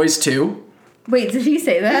Bad Boys 2? Wait, did he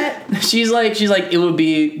say that? She's like,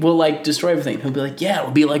 we'll like destroy everything. He'll be like, yeah,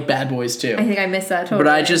 it'll be like Bad Boys 2. I think I missed that totally.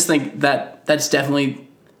 But I just think that's definitely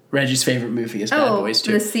Reggie's favorite movie is Bad Boys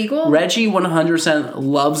 2. The sequel? Reggie 100%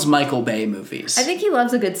 loves Michael Bay movies. I think he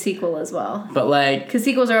loves a good sequel as well. But like... Because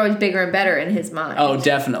sequels are always bigger and better in his mind. Oh,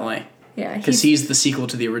 definitely. Yeah. Because he's the sequel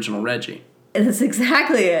to the original Reggie. That's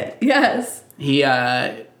exactly it. Yes. He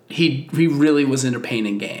really was into Pain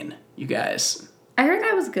and Gain, you guys. I heard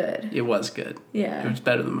that was good. It was good. Yeah. It was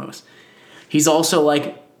better than most. He's also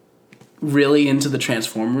like really into the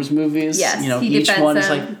Transformers movies. Yes, you know, he each defends one is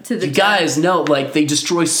them like, to the you guys know, like they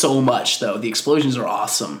destroy so much though. The explosions are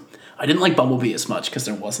awesome. I didn't like Bumblebee as much because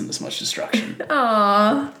there wasn't as much destruction.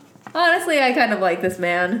 Aww. Honestly, I kind of like this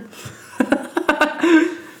man.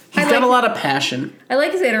 He's got a lot of passion. I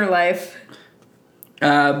like his inner life.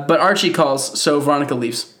 But Archie calls, so Veronica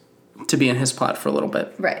leaves to be in his plot for a little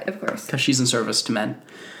bit. Right, of course. Because she's in service to men.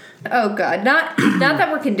 Oh, God. Not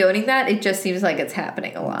that we're condoning that. It just seems like it's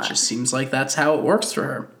happening a lot. It just seems like that's how it works for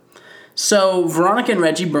her. So Veronica and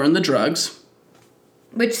Reggie burn the drugs.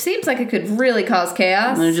 Which seems like it could really cause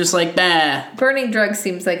chaos. And they're just like, bah. Burning drugs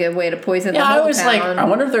seems like a way to poison the whole I was town. like, I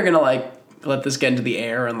wonder if they're going to like let this get into the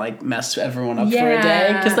air and like mess everyone up for a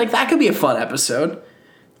day. Because like that could be a fun episode.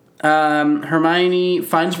 Hermione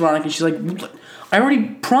finds Veronica and she's like, I already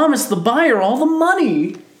promised the buyer all the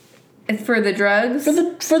money. For the drugs?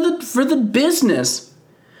 For the business.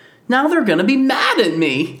 Now they're gonna be mad at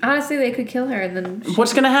me. Honestly, they could kill her and then...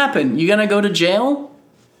 What's gonna happen? You gonna go to jail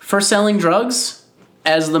for selling drugs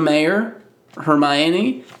as the mayor,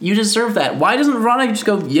 Hermione? You deserve that. Why doesn't Veronica just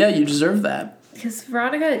go, yeah, you deserve that? Because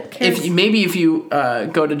Veronica cares... If you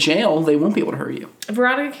go to jail, they won't be able to hurt you.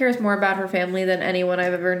 Veronica cares more about her family than anyone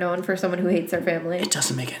I've ever known for someone who hates their family. It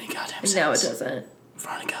doesn't make any goddamn sense. No, it doesn't.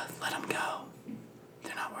 Veronica, let them go.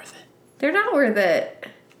 They're not worth it. They're not worth it.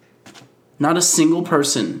 Not a single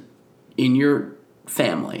person in your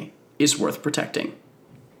family is worth protecting.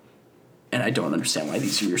 And I don't understand why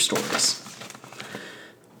these are your stories.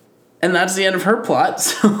 And that's the end of her plot,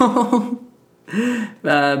 so...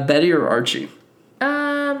 Betty or Archie?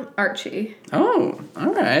 Archie. Oh,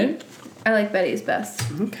 all right. I like Betty's best.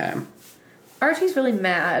 Okay. Archie's really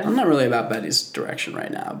mad. I'm not really about Betty's direction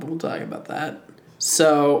right now, but we'll talk about that.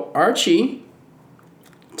 So Archie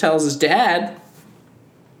tells his dad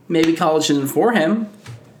maybe college isn't for him.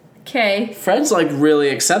 Okay. Fred's like really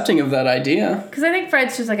accepting of that idea. Because I think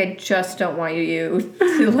Fred's just like, I just don't want you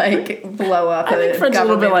to like blow up I think Fred's a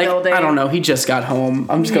little bit like, building. I don't know, he just got home.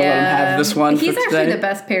 I'm just going to let him have this one He's for actually today. the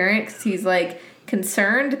best parent because he's like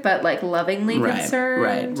concerned, but like lovingly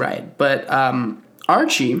concerned. Right. But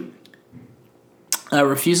Archie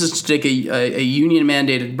refuses to take a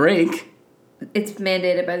union-mandated break. It's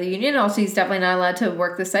mandated by the union. Also, he's definitely not allowed to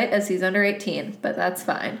work the site as he's under 18, but that's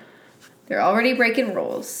fine. They're already breaking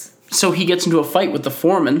rules. So he gets into a fight with the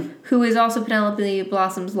foreman. Who is also Penelope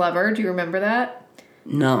Blossom's lover. Do you remember that?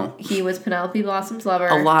 No. He was Penelope Blossom's lover.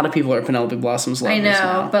 A lot of people are Penelope Blossom's lovers I know,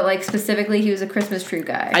 now. but like specifically, he was a Christmas tree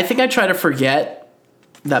guy. I think I try to forget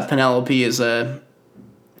that Penelope is a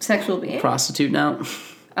Sexual being? prostitute now.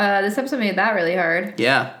 This episode made that really hard.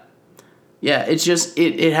 Yeah, it's just,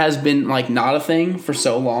 it has been, like, not a thing for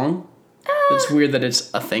so long. It's weird that it's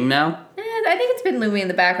a thing now. I think it's been looming in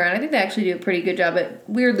the background. I think they actually do a pretty good job at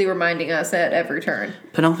weirdly reminding us at every turn.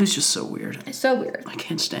 Penelope's just so weird. It's so weird. I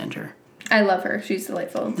can't stand her. I love her. She's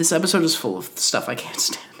delightful. This episode is full of stuff I can't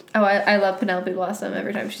stand. Oh, I love Penelope Blossom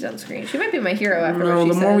every time she's on screen. She might be my hero after No, what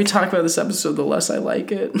she the more we says. talk about this episode, the less I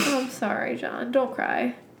like it. Oh, I'm sorry, John. Don't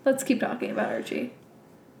cry. Let's keep talking about Archie.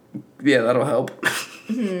 Yeah, that'll help.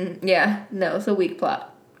 Yeah, no, it's a weak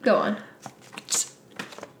plot. Go on.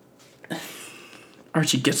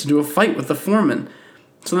 Archie gets into a fight with the foreman.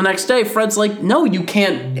 So the next day, Fred's like, no, you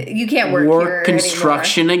can't work here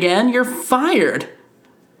construction again. You're fired.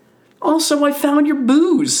 Also, I found your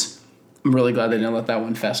booze. I'm really glad they didn't let that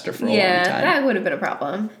one fester for a long time. Yeah, that would have been a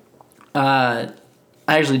problem. I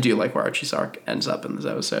actually do like where Archie's arc ends up in this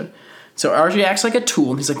episode. So Archie acts like a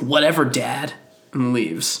tool, and he's like, whatever, Dad, and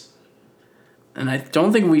leaves. And I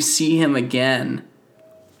don't think we see him again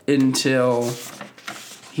until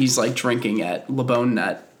he's, like, drinking at Le Bon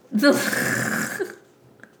Nut.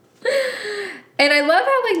 And I love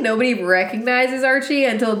how, like, nobody recognizes Archie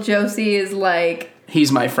until Josie is like, He's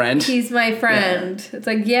my friend. he's my friend. Yeah. It's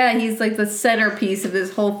like, yeah, he's like the centerpiece of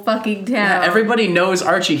this whole fucking town. Yeah, everybody knows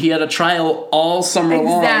Archie. He had a trial all summer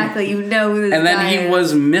long. Exactly, you know who this And then guy he is.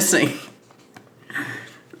 was missing.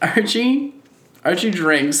 Archie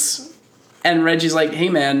drinks, and Reggie's like, hey,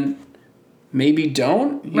 man, maybe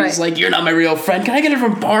don't? He's like, you're not my real friend. Can I get a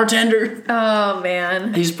different bartender? Oh,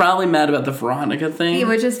 man. He's probably mad about the Veronica thing.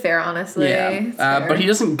 Which is fair, honestly. Yeah, Fair. but he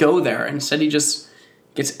doesn't go there. Instead, he just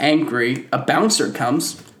gets angry. A bouncer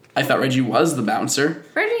comes. I thought Reggie was the bouncer.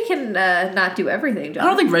 Reggie can not do everything, John. I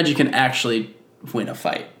don't think Reggie can actually win a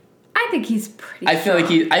fight. I think he's pretty I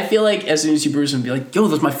feel like as soon as you bruise him, be like, yo,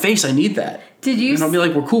 that's my face. I need that. Did you? And I'll be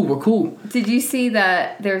like, we're cool. Did you see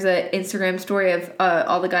that there's an Instagram story of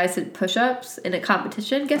all the guys did push-ups in a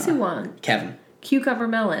competition? Guess who won? Kevin. Cucumber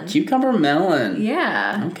Melon. Cucumber Melon.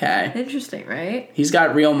 Yeah. Okay. Interesting, right? He's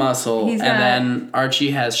got real muscle, He's and got- then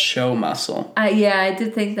Archie has show muscle. Yeah, I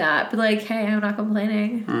did think that. But like, hey, I'm not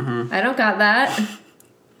complaining. Mm-hmm. I don't got that.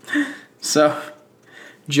 So,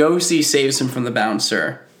 Josie saves him from the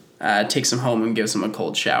bouncer, takes him home, and gives him a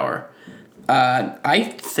cold shower.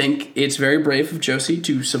 I think it's very brave of Josie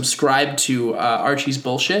to subscribe to Archie's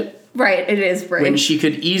bullshit. Right, it is brave. When she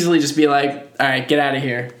could easily just be like, all right, get out of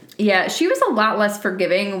here. Yeah, she was a lot less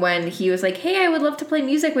forgiving when he was like, hey, I would love to play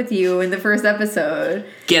music with you in the first episode.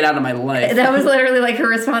 Get out of my life. That was literally like her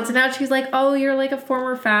response. And now she's like, oh, you're like a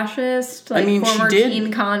former fascist, like former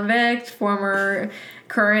teen convict, former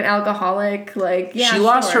current alcoholic. Like, yeah, she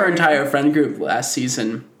lost her entire friend group last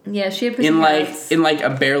season. Yeah, she had in like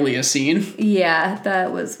a barely a scene. Yeah,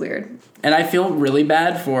 that was weird. And I feel really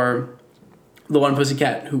bad for the one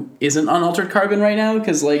pussycat who isn't on Altered Carbon right now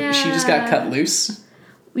because she just got cut loose.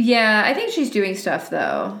 Yeah, I think she's doing stuff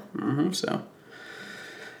though. So.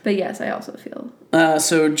 But yes, I also feel.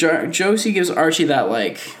 So Josie gives Archie that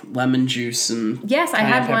like lemon juice and yes, I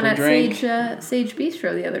had one at drink. Sage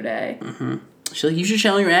Bistro the other day. Mm-hmm. She's like, you should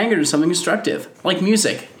channel your anger to something constructive, like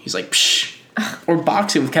music. He's like, psh. Or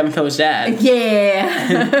boxing with Kevin Keller's dad.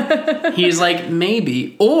 Yeah. He's like,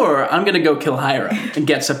 maybe. Or I'm going to go kill Hiram. And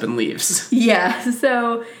gets up and leaves. Yeah.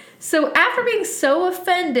 So after being so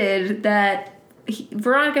offended that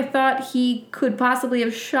Veronica thought he could possibly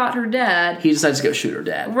have shot her dad. He decides to go shoot her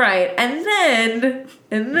dad. Right. And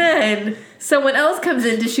then someone else comes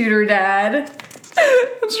in to shoot her dad.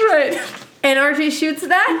 That's right. And Archie shoots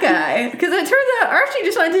that guy. Because it turns out Archie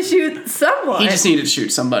just wanted to shoot someone. He just needed to shoot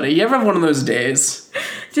somebody. You ever have one of those days?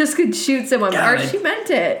 Just could shoot someone. God, Archie meant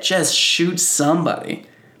it. Just shoot somebody.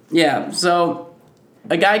 Yeah, so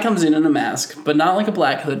a guy comes in a mask, but not like a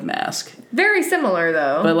Black Hood mask. Very similar,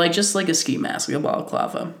 though. But like just like a ski mask, like a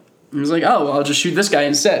balaclava. And he's like, oh, well, I'll just shoot this guy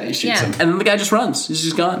instead. He shoots him. And then the guy just runs. He's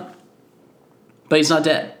just gone. But he's not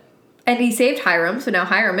dead. And he saved Hiram, so now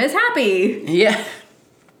Hiram is happy. Yeah.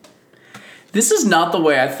 This is not the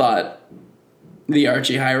way I thought the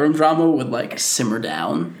Archie Hiram drama would, like, simmer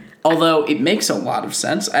down. Although it makes a lot of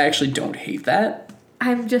sense. I actually don't hate that.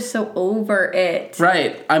 I'm just so over it.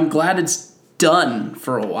 Right. I'm glad it's done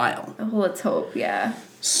for a while. Oh, let's hope, yeah.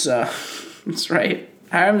 So, that's right.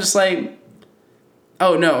 I'm just like,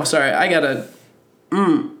 oh, no, sorry. I gotta,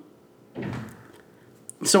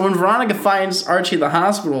 So when Veronica finds Archie at the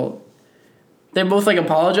hospital, they both, like,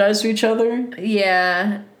 apologize to each other.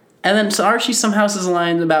 Yeah. And then so Archie somehow says a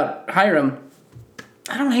line about Hiram.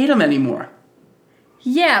 I don't hate him anymore.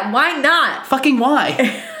 Yeah, why not? Fucking why?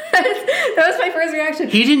 That was my first reaction.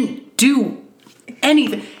 He didn't do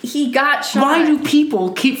anything. He got shot. Why do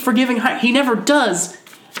people keep forgiving Hiram? He never does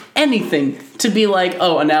anything to be like,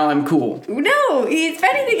 oh, and now I'm cool. No, if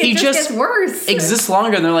anything, it just gets worse. Exists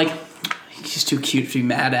longer, and they're like, he's too cute to be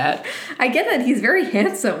mad at. I get that he's very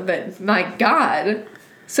handsome, but my God.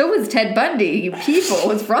 So was Ted Bundy, you people.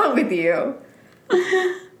 What's wrong with you?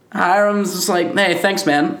 Hiram's just like, hey, thanks,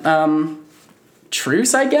 man.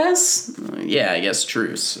 Truce, I guess? Yeah, I guess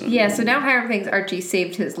truce. Yeah, so now Hiram thinks Archie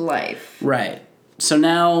saved his life. Right. So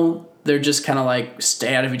now they're just kind of like,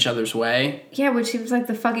 stay out of each other's way. Yeah, which seems like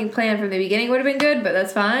the fucking plan from the beginning would have been good, but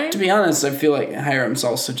that's fine. To be honest, I feel like Hiram's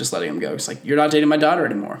also just letting him go. He's like, you're not dating my daughter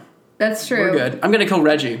anymore. That's true. We're good. I'm going to kill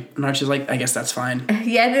Reggie. And Archie's like, I guess that's fine.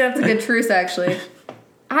 Yeah, I think that's a good truce, actually.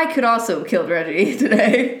 I could also have killed Reggie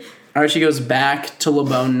today. Archie goes back to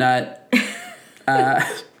LeBone Nut.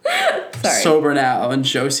 Sorry. Sober now. And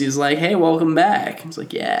Josie's like, hey, welcome back. He's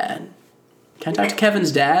like, yeah. Can I talk to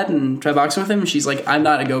Kevin's dad and try boxing with him? And she's like, I'm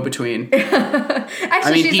not a go-between.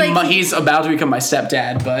 Actually, he's about to become my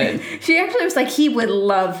stepdad, but... She actually was like, he would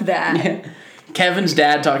love that. Kevin's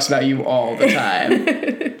dad talks about you all the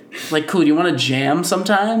time. Like, cool, do you want to jam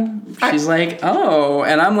sometime? She's like, oh.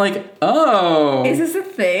 And I'm like, oh. Is this a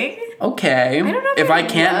thing? Okay. I don't know if I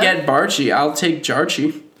can't get Barchi, I'll take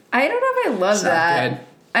Jarchi. I don't know if I love that. Good.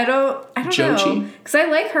 I don't Jochi. know. Because I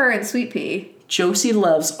like her and Sweet Pea. Josie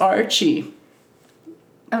loves Archie.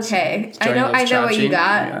 Okay. I know what you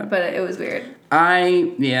got, but it was weird.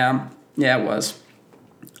 Yeah, it was.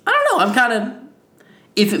 I don't know, I'm kind of...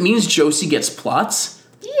 If it means Josie gets plots,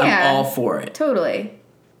 I'm all for it. Totally.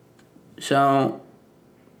 So,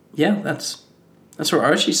 yeah, that's where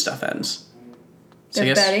Archie's stuff ends. So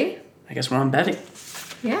Betty? I guess we're on Betty.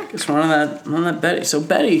 Yeah. I guess we're on that Betty. So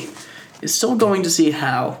Betty is still going to see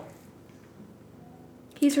Hal.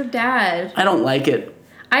 He's her dad. I don't like it.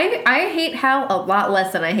 I hate Hal a lot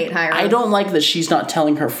less than I hate Hiram. I don't like that she's not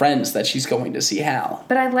telling her friends that she's going to see Hal.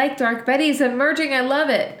 But I like Dark Betty's emerging. I love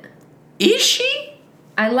it. Is she?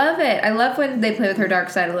 I love it. I love when they play with her dark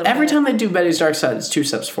side a little bit. Every time they do Betty's dark side, it's 2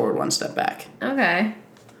 steps forward, 1 step back. Okay.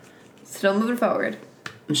 Still moving forward.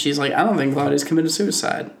 And she's like, I don't think Claudia's committed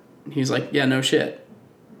suicide. And he's like, yeah, no shit.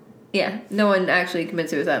 Yeah, no one actually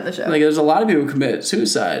commits suicide in the show. Like, there's a lot of people who commit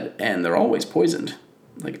suicide, and they're always poisoned.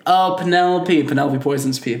 Like, oh, Penelope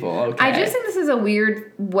poisons people. Okay. I just think this is a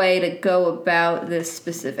weird way to go about this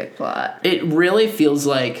specific plot. It really feels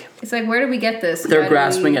like... It's like, where did we get this? They're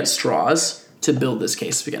grasping at straws to build this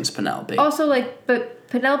case against Penelope. Also, like, but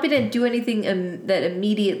Penelope didn't do anything that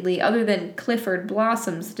immediately, other than Clifford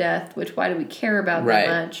Blossom's death, which why do we care about that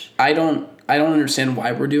much? I don't understand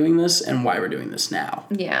why we're doing this and why we're doing this now.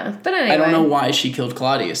 Yeah, but anyway. I don't know why she killed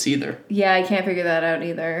Claudius either. Yeah, I can't figure that out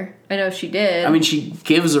either. I know she did. I mean, she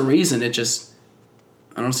gives a reason. It just...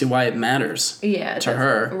 I don't see why it matters to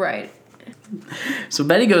her. Right. So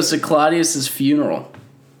Betty goes to Claudius's funeral,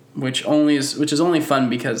 which is only fun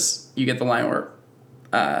because you get the line where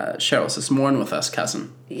Cheryl says, "Mourn with us,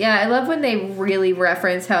 cousin." Yeah, I love when they really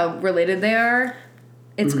reference how related they are.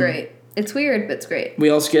 It's great. It's weird, but it's great. We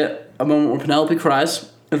also get a moment where Penelope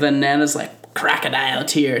cries, and then Nana's like, crocodile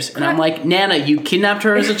tears. And I'm like, Nana, you kidnapped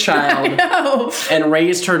her as a child and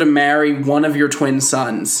raised her to marry one of your twin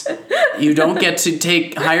sons. You don't get to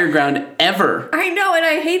take higher ground ever. I know, and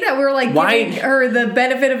I hate that we're like giving her the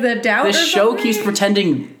benefit of the doubt. This show keeps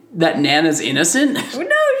pretending that Nana's innocent. No, she's a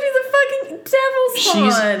fucking devil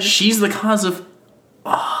spawn. She's the cause of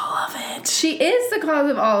all of it. She is the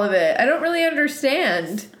cause of all of it. I don't really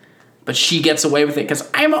understand. But she gets away with it because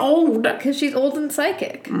I'm old. Because she's old and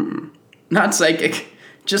psychic. Not psychic.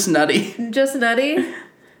 Just nutty. Just nutty?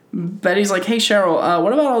 Betty's like, hey, Cheryl,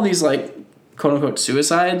 what about all these, like, quote-unquote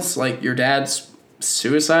suicides? Like, your dad's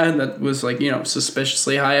suicide that was, like,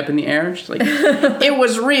 suspiciously high up in the air? She's like, it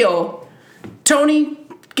was real. Tony,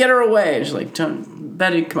 get her away. She's like,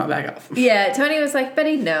 Betty, come on, back off. Yeah, Tony was like,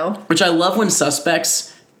 Betty, no. Which I love when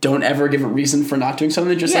suspects don't ever give a reason for not doing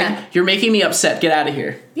something. Just like, you're making me upset. Get out of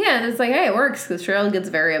here. Yeah, and it's like, hey, it works, because Cheryl gets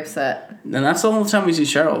very upset. And that's the whole time we see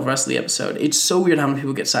Cheryl the rest of the episode. It's so weird how many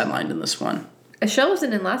people get sidelined in this one. Cheryl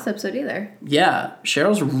wasn't in last episode either. Yeah,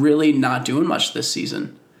 Cheryl's really not doing much this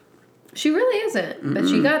season. She really isn't, but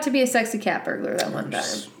she got to be a sexy cat burglar that one time.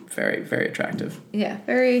 Very, very attractive. Yeah,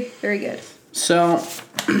 very, very good. So,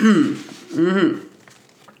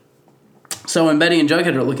 So when Betty and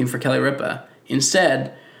Jughead are looking for Kelly Ripa,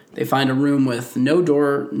 instead, they find a room with no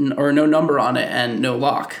door or no number on it and no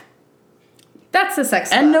lock. That's the sex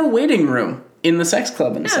club. And no waiting room in the sex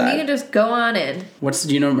club inside. No, you can just go on in.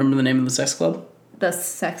 Do you remember the name of the sex club? The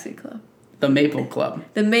sexy club. The Maple Club.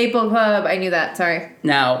 The Maple Club. I knew that. Sorry.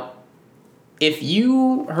 Now, if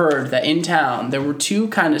you heard that in town there were two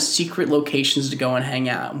kind of secret locations to go and hang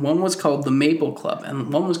out, one was called the Maple Club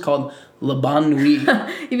and one was called Le Bon Nuit.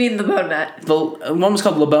 You mean the Bone Nut? One was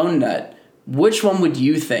called Le Bon Nut. Which one would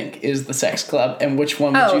you think is the sex club, and which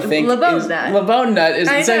one would you think Le Bon is Nut. Le Bon Nut is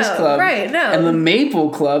the sex club? Right? No, and the Maple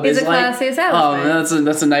Club is a classy establishment. Oh,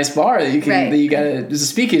 that's a nice bar that you can that you gotta. It's a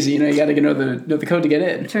speakeasy, you gotta know the code to get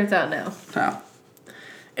in. Turns out no. Oh.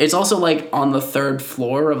 It's also like on the 3rd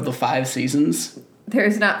floor of the 5 seasons.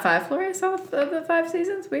 There's not 5 floors of the 5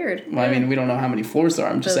 seasons? Weird. Well, I mean, we don't know how many floors there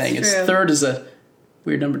are. I'm just saying That's it's true. 3rd is a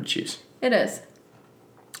weird number to choose. It is.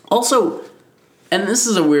 Also, and this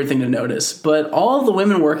is a weird thing to notice, but all of the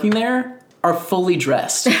women working there are fully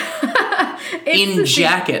dressed in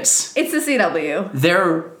jackets. It's the CW.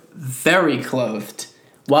 They're very clothed,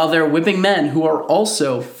 while they're whipping men who are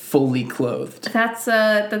also fully clothed. That's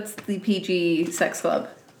the PG sex club.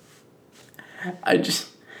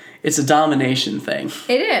 It's a domination thing.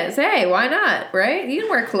 It is. Hey, why not? Right? You can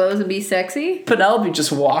wear clothes and be sexy. Penelope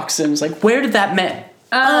just walks in and is like, where did that man?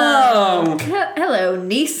 Hello,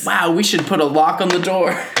 niece. Wow, we should put a lock on the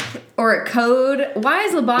door. Or a code. Why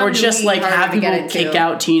is Le Bon Nut Or just like have people kick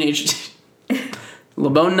out teenagers. Le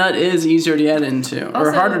Bon Nut is easier to get into. Also,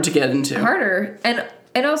 or harder to get into. Harder.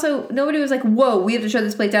 And also, nobody was like, whoa, we have to shut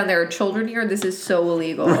this place down. There are children here. This is so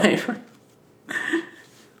illegal. Right.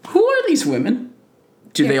 Who are these women?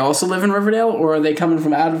 Do they also live in Riverdale, or are they coming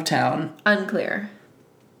from out of town? Unclear.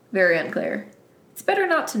 Very unclear. It's better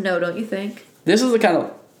not to know, don't you think? This is the kind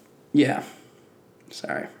of... Yeah.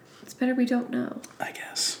 Sorry. It's better we don't know. I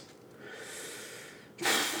guess.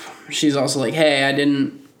 She's also like, hey, I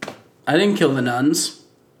didn't kill the nuns.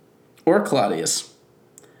 Or Claudius.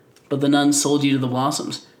 But the nuns sold you to the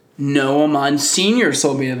Blossoms. No, Monsignor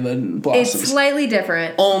sold me to the Blossoms. It's slightly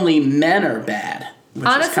different. Only men are bad. Which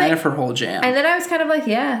Honestly, is kind of her whole jam. And then I was kind of like,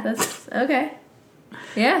 yeah, that's... Okay.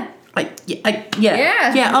 Yeah.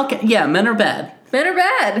 Yeah, okay. Yeah, men are bad. Men are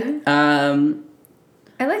bad.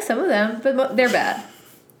 I like some of them, but they're bad.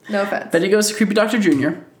 No offense. Betty goes to Creepy Dr.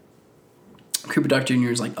 Jr. Creepy Dr.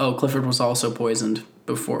 Jr. is like, oh, Clifford was also poisoned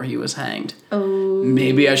before he was hanged. Oh.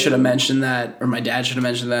 Maybe I should have mentioned that, or my dad should have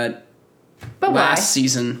mentioned that last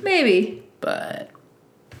season. Maybe. But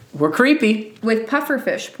we're creepy. With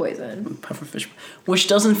pufferfish poison. Pufferfish. Which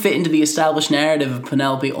doesn't fit into the established narrative of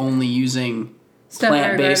Penelope only using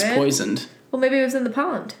plant-based poisoned. Well, maybe it was in the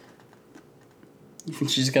pond. You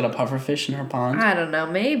think she's got a pufferfish in her pond? I don't know.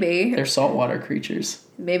 Maybe. They're saltwater creatures.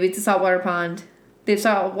 Maybe it's a saltwater pond. They have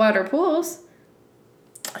saltwater pools.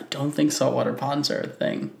 I don't think saltwater ponds are a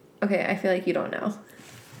thing. Okay, I feel like you don't know.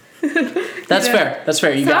 That's fair. That's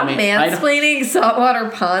fair. You got me. Stop mansplaining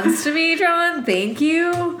saltwater ponds to me, John. Thank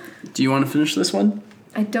you. Do you want to finish this one?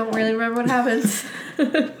 I don't really remember what happens.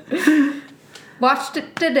 Watched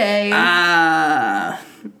it today.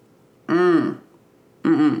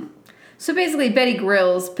 So basically, Betty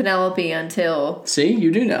grills Penelope until... See?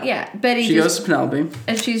 You do know. Yeah, Betty She goes to Penelope.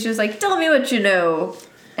 And she's just like, tell me what you know.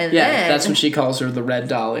 And then... that's when she calls her the Red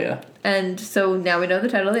Dahlia. And so now we know the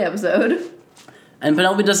title of the episode. And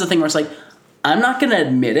Penelope does the thing where it's like, I'm not going to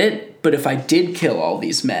admit it, but if I did kill all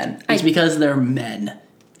these men, it's because they're men.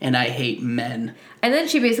 And I hate men. And then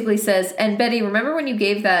she basically says, and Betty, remember when you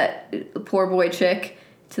gave that poor boy chick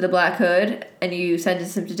to the Black Hood and you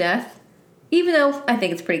sentenced him to death? Even though I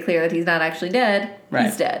think it's pretty clear that he's not actually dead,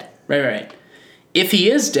 he's dead. Right. If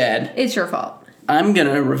he is dead... It's your fault. I'm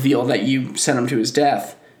going to reveal that you sent him to his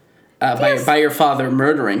death by your father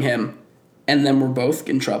murdering him, and then we're both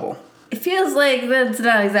in trouble. It feels like that's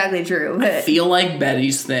not exactly true. I feel like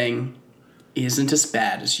Betty's thing isn't as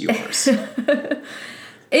bad as yours.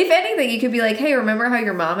 If anything, you could be like, hey, remember how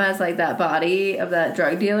your mom has, like, that body of that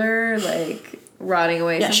drug dealer, like, rotting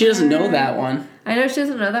away Yeah, somewhere? she doesn't know that one. I know she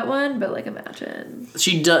doesn't know that one, but, like, imagine.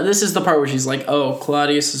 She does. This is the part where she's like, oh,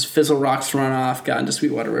 Claudius's Fizzle Rocks run off, got into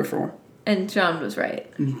Sweetwater River. And John was right.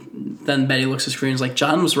 Then Betty looks at the screen and is like,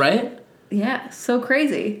 John was right? Yeah, so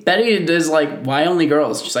crazy. Betty is like, why only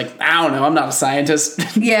girls? She's like, I don't know, I'm not a scientist.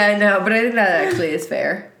 Yeah, I know, but I think that actually is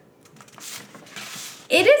fair.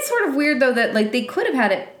 It is sort of weird, though, that, like, they could have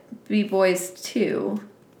had it be boys, too.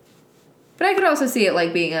 But I could also see it,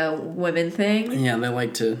 like, being a women thing. Yeah, they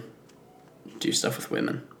like to do stuff with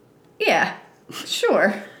women. Yeah,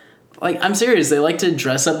 sure. Like, I'm serious, they like to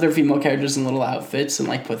dress up their female characters in little outfits and,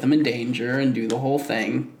 like, put them in danger and do the whole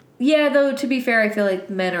thing. Yeah, though, to be fair, I feel like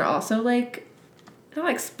men are also, like,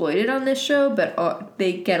 not exploited on this show, but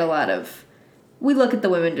they get a lot of... We look at the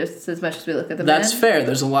women just as much as we look at the men. That's fair.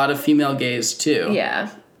 There's a lot of female gaze, too. Yeah.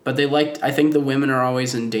 But I think the women are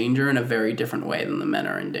always in danger in a very different way than the men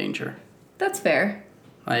are in danger. That's fair.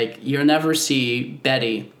 Like, you'll never see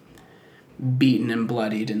Betty beaten and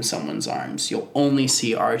bloodied in someone's arms. You'll only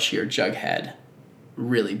see Archie or Jughead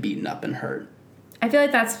really beaten up and hurt. I feel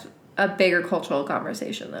like that's a bigger cultural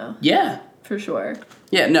conversation, though. Yeah. For sure.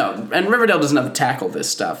 Yeah, no. And Riverdale doesn't have to tackle this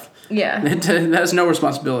stuff. Yeah. It has no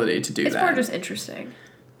responsibility to do It's that. more just interesting.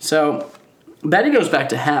 So, Betty goes back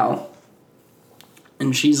to Hal,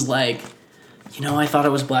 and she's like, you know, I thought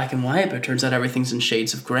it was black and white, but it turns out everything's in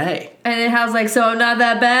shades of gray. And then Hal's like, so I'm not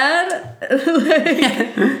that bad?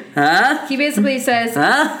 Like, Huh? he basically says,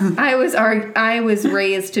 Huh? I was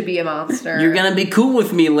raised to be a monster. You're gonna be cool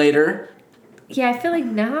with me later. Yeah, I feel like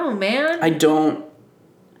no, man.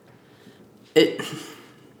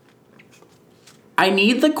 I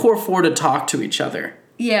need the core four to talk to each other.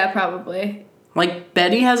 Yeah, probably. Like,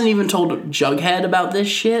 Betty hasn't even told Jughead about this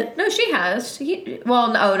shit. No, she has. No,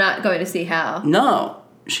 not going to see Hal. No,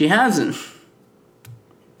 she hasn't.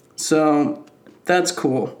 So, that's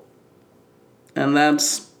cool. And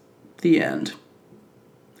that's the end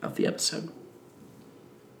of the episode.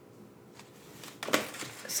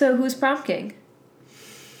 So, who's prom king?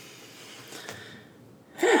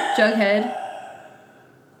 Jughead.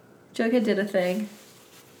 Jughead did a thing.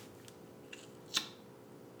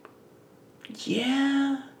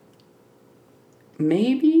 Yeah.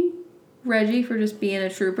 Maybe. Reggie for just being a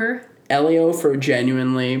trooper. Elio for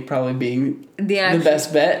genuinely probably being the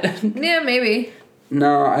best bet. Yeah, maybe.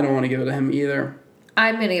 No, I don't want to give it to him either.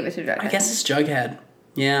 I'm going to give it to Jughead. I guess it's Jughead.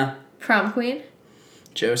 Yeah. Prom queen?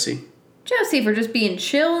 Josie. Josie for just being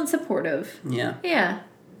chill and supportive. Yeah. Yeah.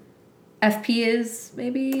 FP is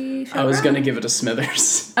maybe... I was going to give it to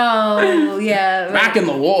Smithers. Oh, yeah. Back in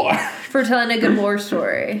the war. For telling a good war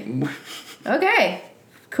story. Okay.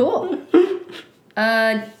 Cool.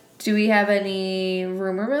 Do we have any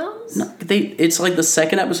rumor mills? No, it's like the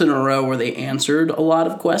second episode in a row where they answered a lot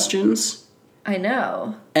of questions. I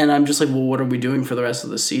know. And I'm just like, well, what are we doing for the rest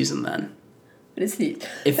of the season then? What is it?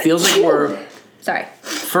 It feels like we're... Sorry.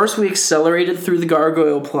 First, we accelerated through the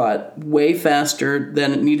gargoyle plot way faster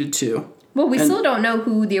than it needed to. Well, we still don't know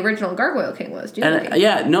who the original Gargoyle King was, do we?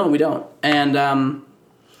 Yeah, no, we don't. And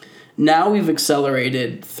now we've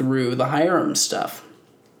accelerated through the Hiram stuff.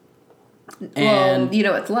 And well, you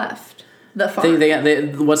know what's left. The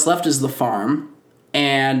farm. What's left is the farm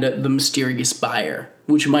and the mysterious buyer,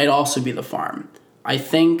 which might also be the farm. I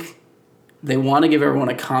think they want to give everyone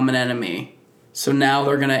a common enemy, so now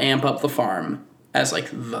they're going to amp up the farm as, like,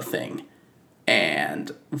 the thing.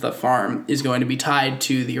 And the farm is going to be tied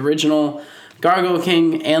to the original Gargoyle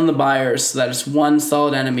King and the buyer, so that it's one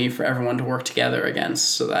solid enemy for everyone to work together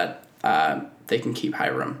against, so that they can keep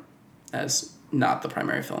Hiram as not the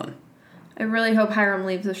primary villain. I really hope Hiram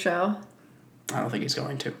leaves the show. I don't think he's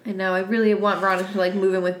going to. I know. I really want Veronica to, like,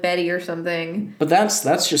 move in with Betty or something. But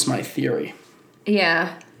that's just my theory.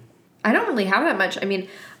 Yeah. I don't really have that much. I mean,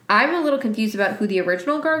 I'm a little confused about who the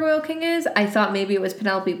original Gargoyle King is. I thought maybe it was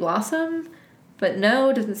Penelope Blossom, but no,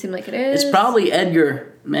 it doesn't seem like it is. It's probably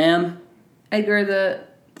Edgar, man. Edgar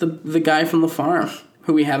the guy from the farm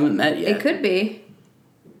who we haven't met yet. It could be.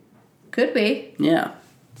 Could be. Yeah.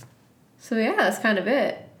 So yeah, that's kind of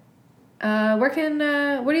it. What do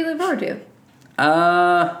you look forward to?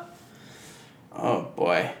 Oh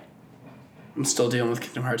boy. I'm still dealing with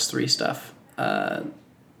Kingdom Hearts 3 stuff. And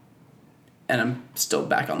I'm still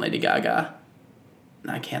back on Lady Gaga.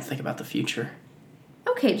 And I can't think about the future.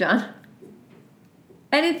 Okay, John.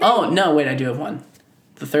 Anything? Oh, no, wait, I do have one.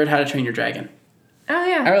 The third How to Train Your Dragon. Oh,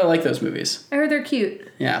 yeah. I really like those movies. I heard they're cute.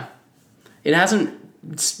 Yeah. It hasn't...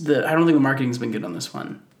 I don't think the marketing's been good on this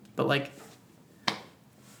one. But, like...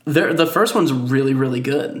 The first one's really, really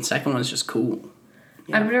good. And the second one's just cool.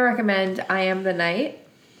 Yeah. I'm going to recommend I Am the Night.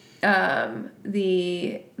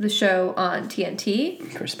 the show on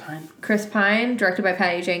TNT. Chris Pine, directed by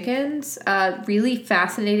Patty Jenkins. Really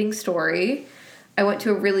fascinating story. I went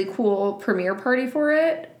to a really cool premiere party for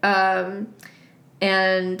it.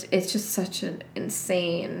 And it's just such an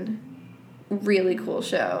insane, really cool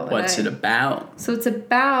show. What's it about? So it's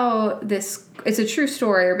about this, it's a true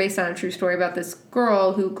story, or based on a true story about this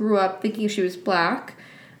girl who grew up thinking she was black,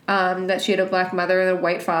 that she had a black mother and a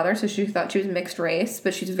white father, so she thought she was mixed race,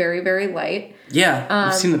 but she's very, very light. Yeah,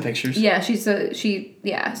 I've seen the pictures. Yeah,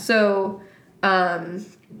 so, I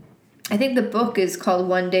think the book is called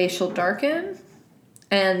One Day She'll Darken,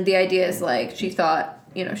 and the idea is, like, she thought,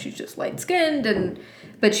 you know, she's just light-skinned,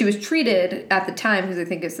 but she was treated at the time, because I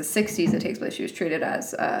think it's the 60s it takes place, she was treated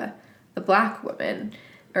as a black woman,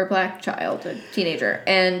 or black child, a teenager,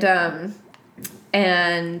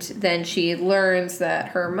 and then she learns that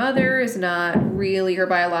her mother is not really her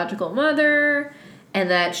biological mother,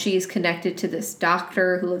 and that she's connected to this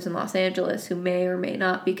doctor who lives in Los Angeles who may or may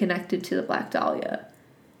not be connected to the Black Dahlia.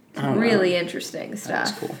 Really interesting stuff.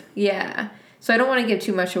 That's cool. Yeah. So I don't want to give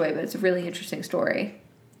too much away, but it's a really interesting story.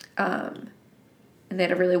 And they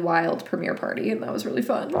had a really wild premiere party, and that was really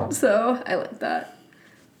fun. So I liked that.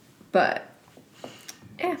 But,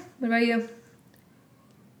 yeah. What about you?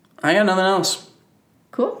 I got nothing else.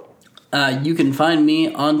 Cool. You can find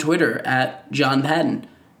me on Twitter at John Patton,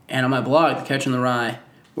 and on my blog, The Catch in the Rye,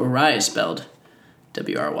 where Rye is spelled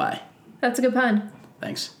W-R-Y. That's a good pun.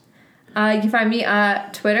 Thanks. You can find me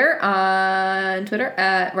on Twitter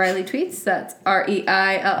at Riley Tweets. That's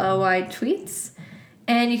REILLY Tweets.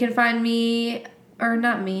 And you can find me, or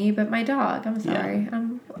not me, but my dog. I'm sorry. Yeah.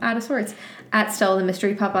 I'm out of sorts. At Stella the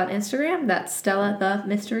Mystery Pup on Instagram. That's Stella the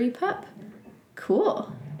Mystery Pup.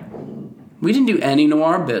 Cool. We didn't do any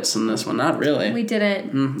noir bits in this one. Not really. We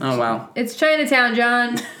didn't. Oh, wow. It's Chinatown,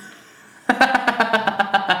 John.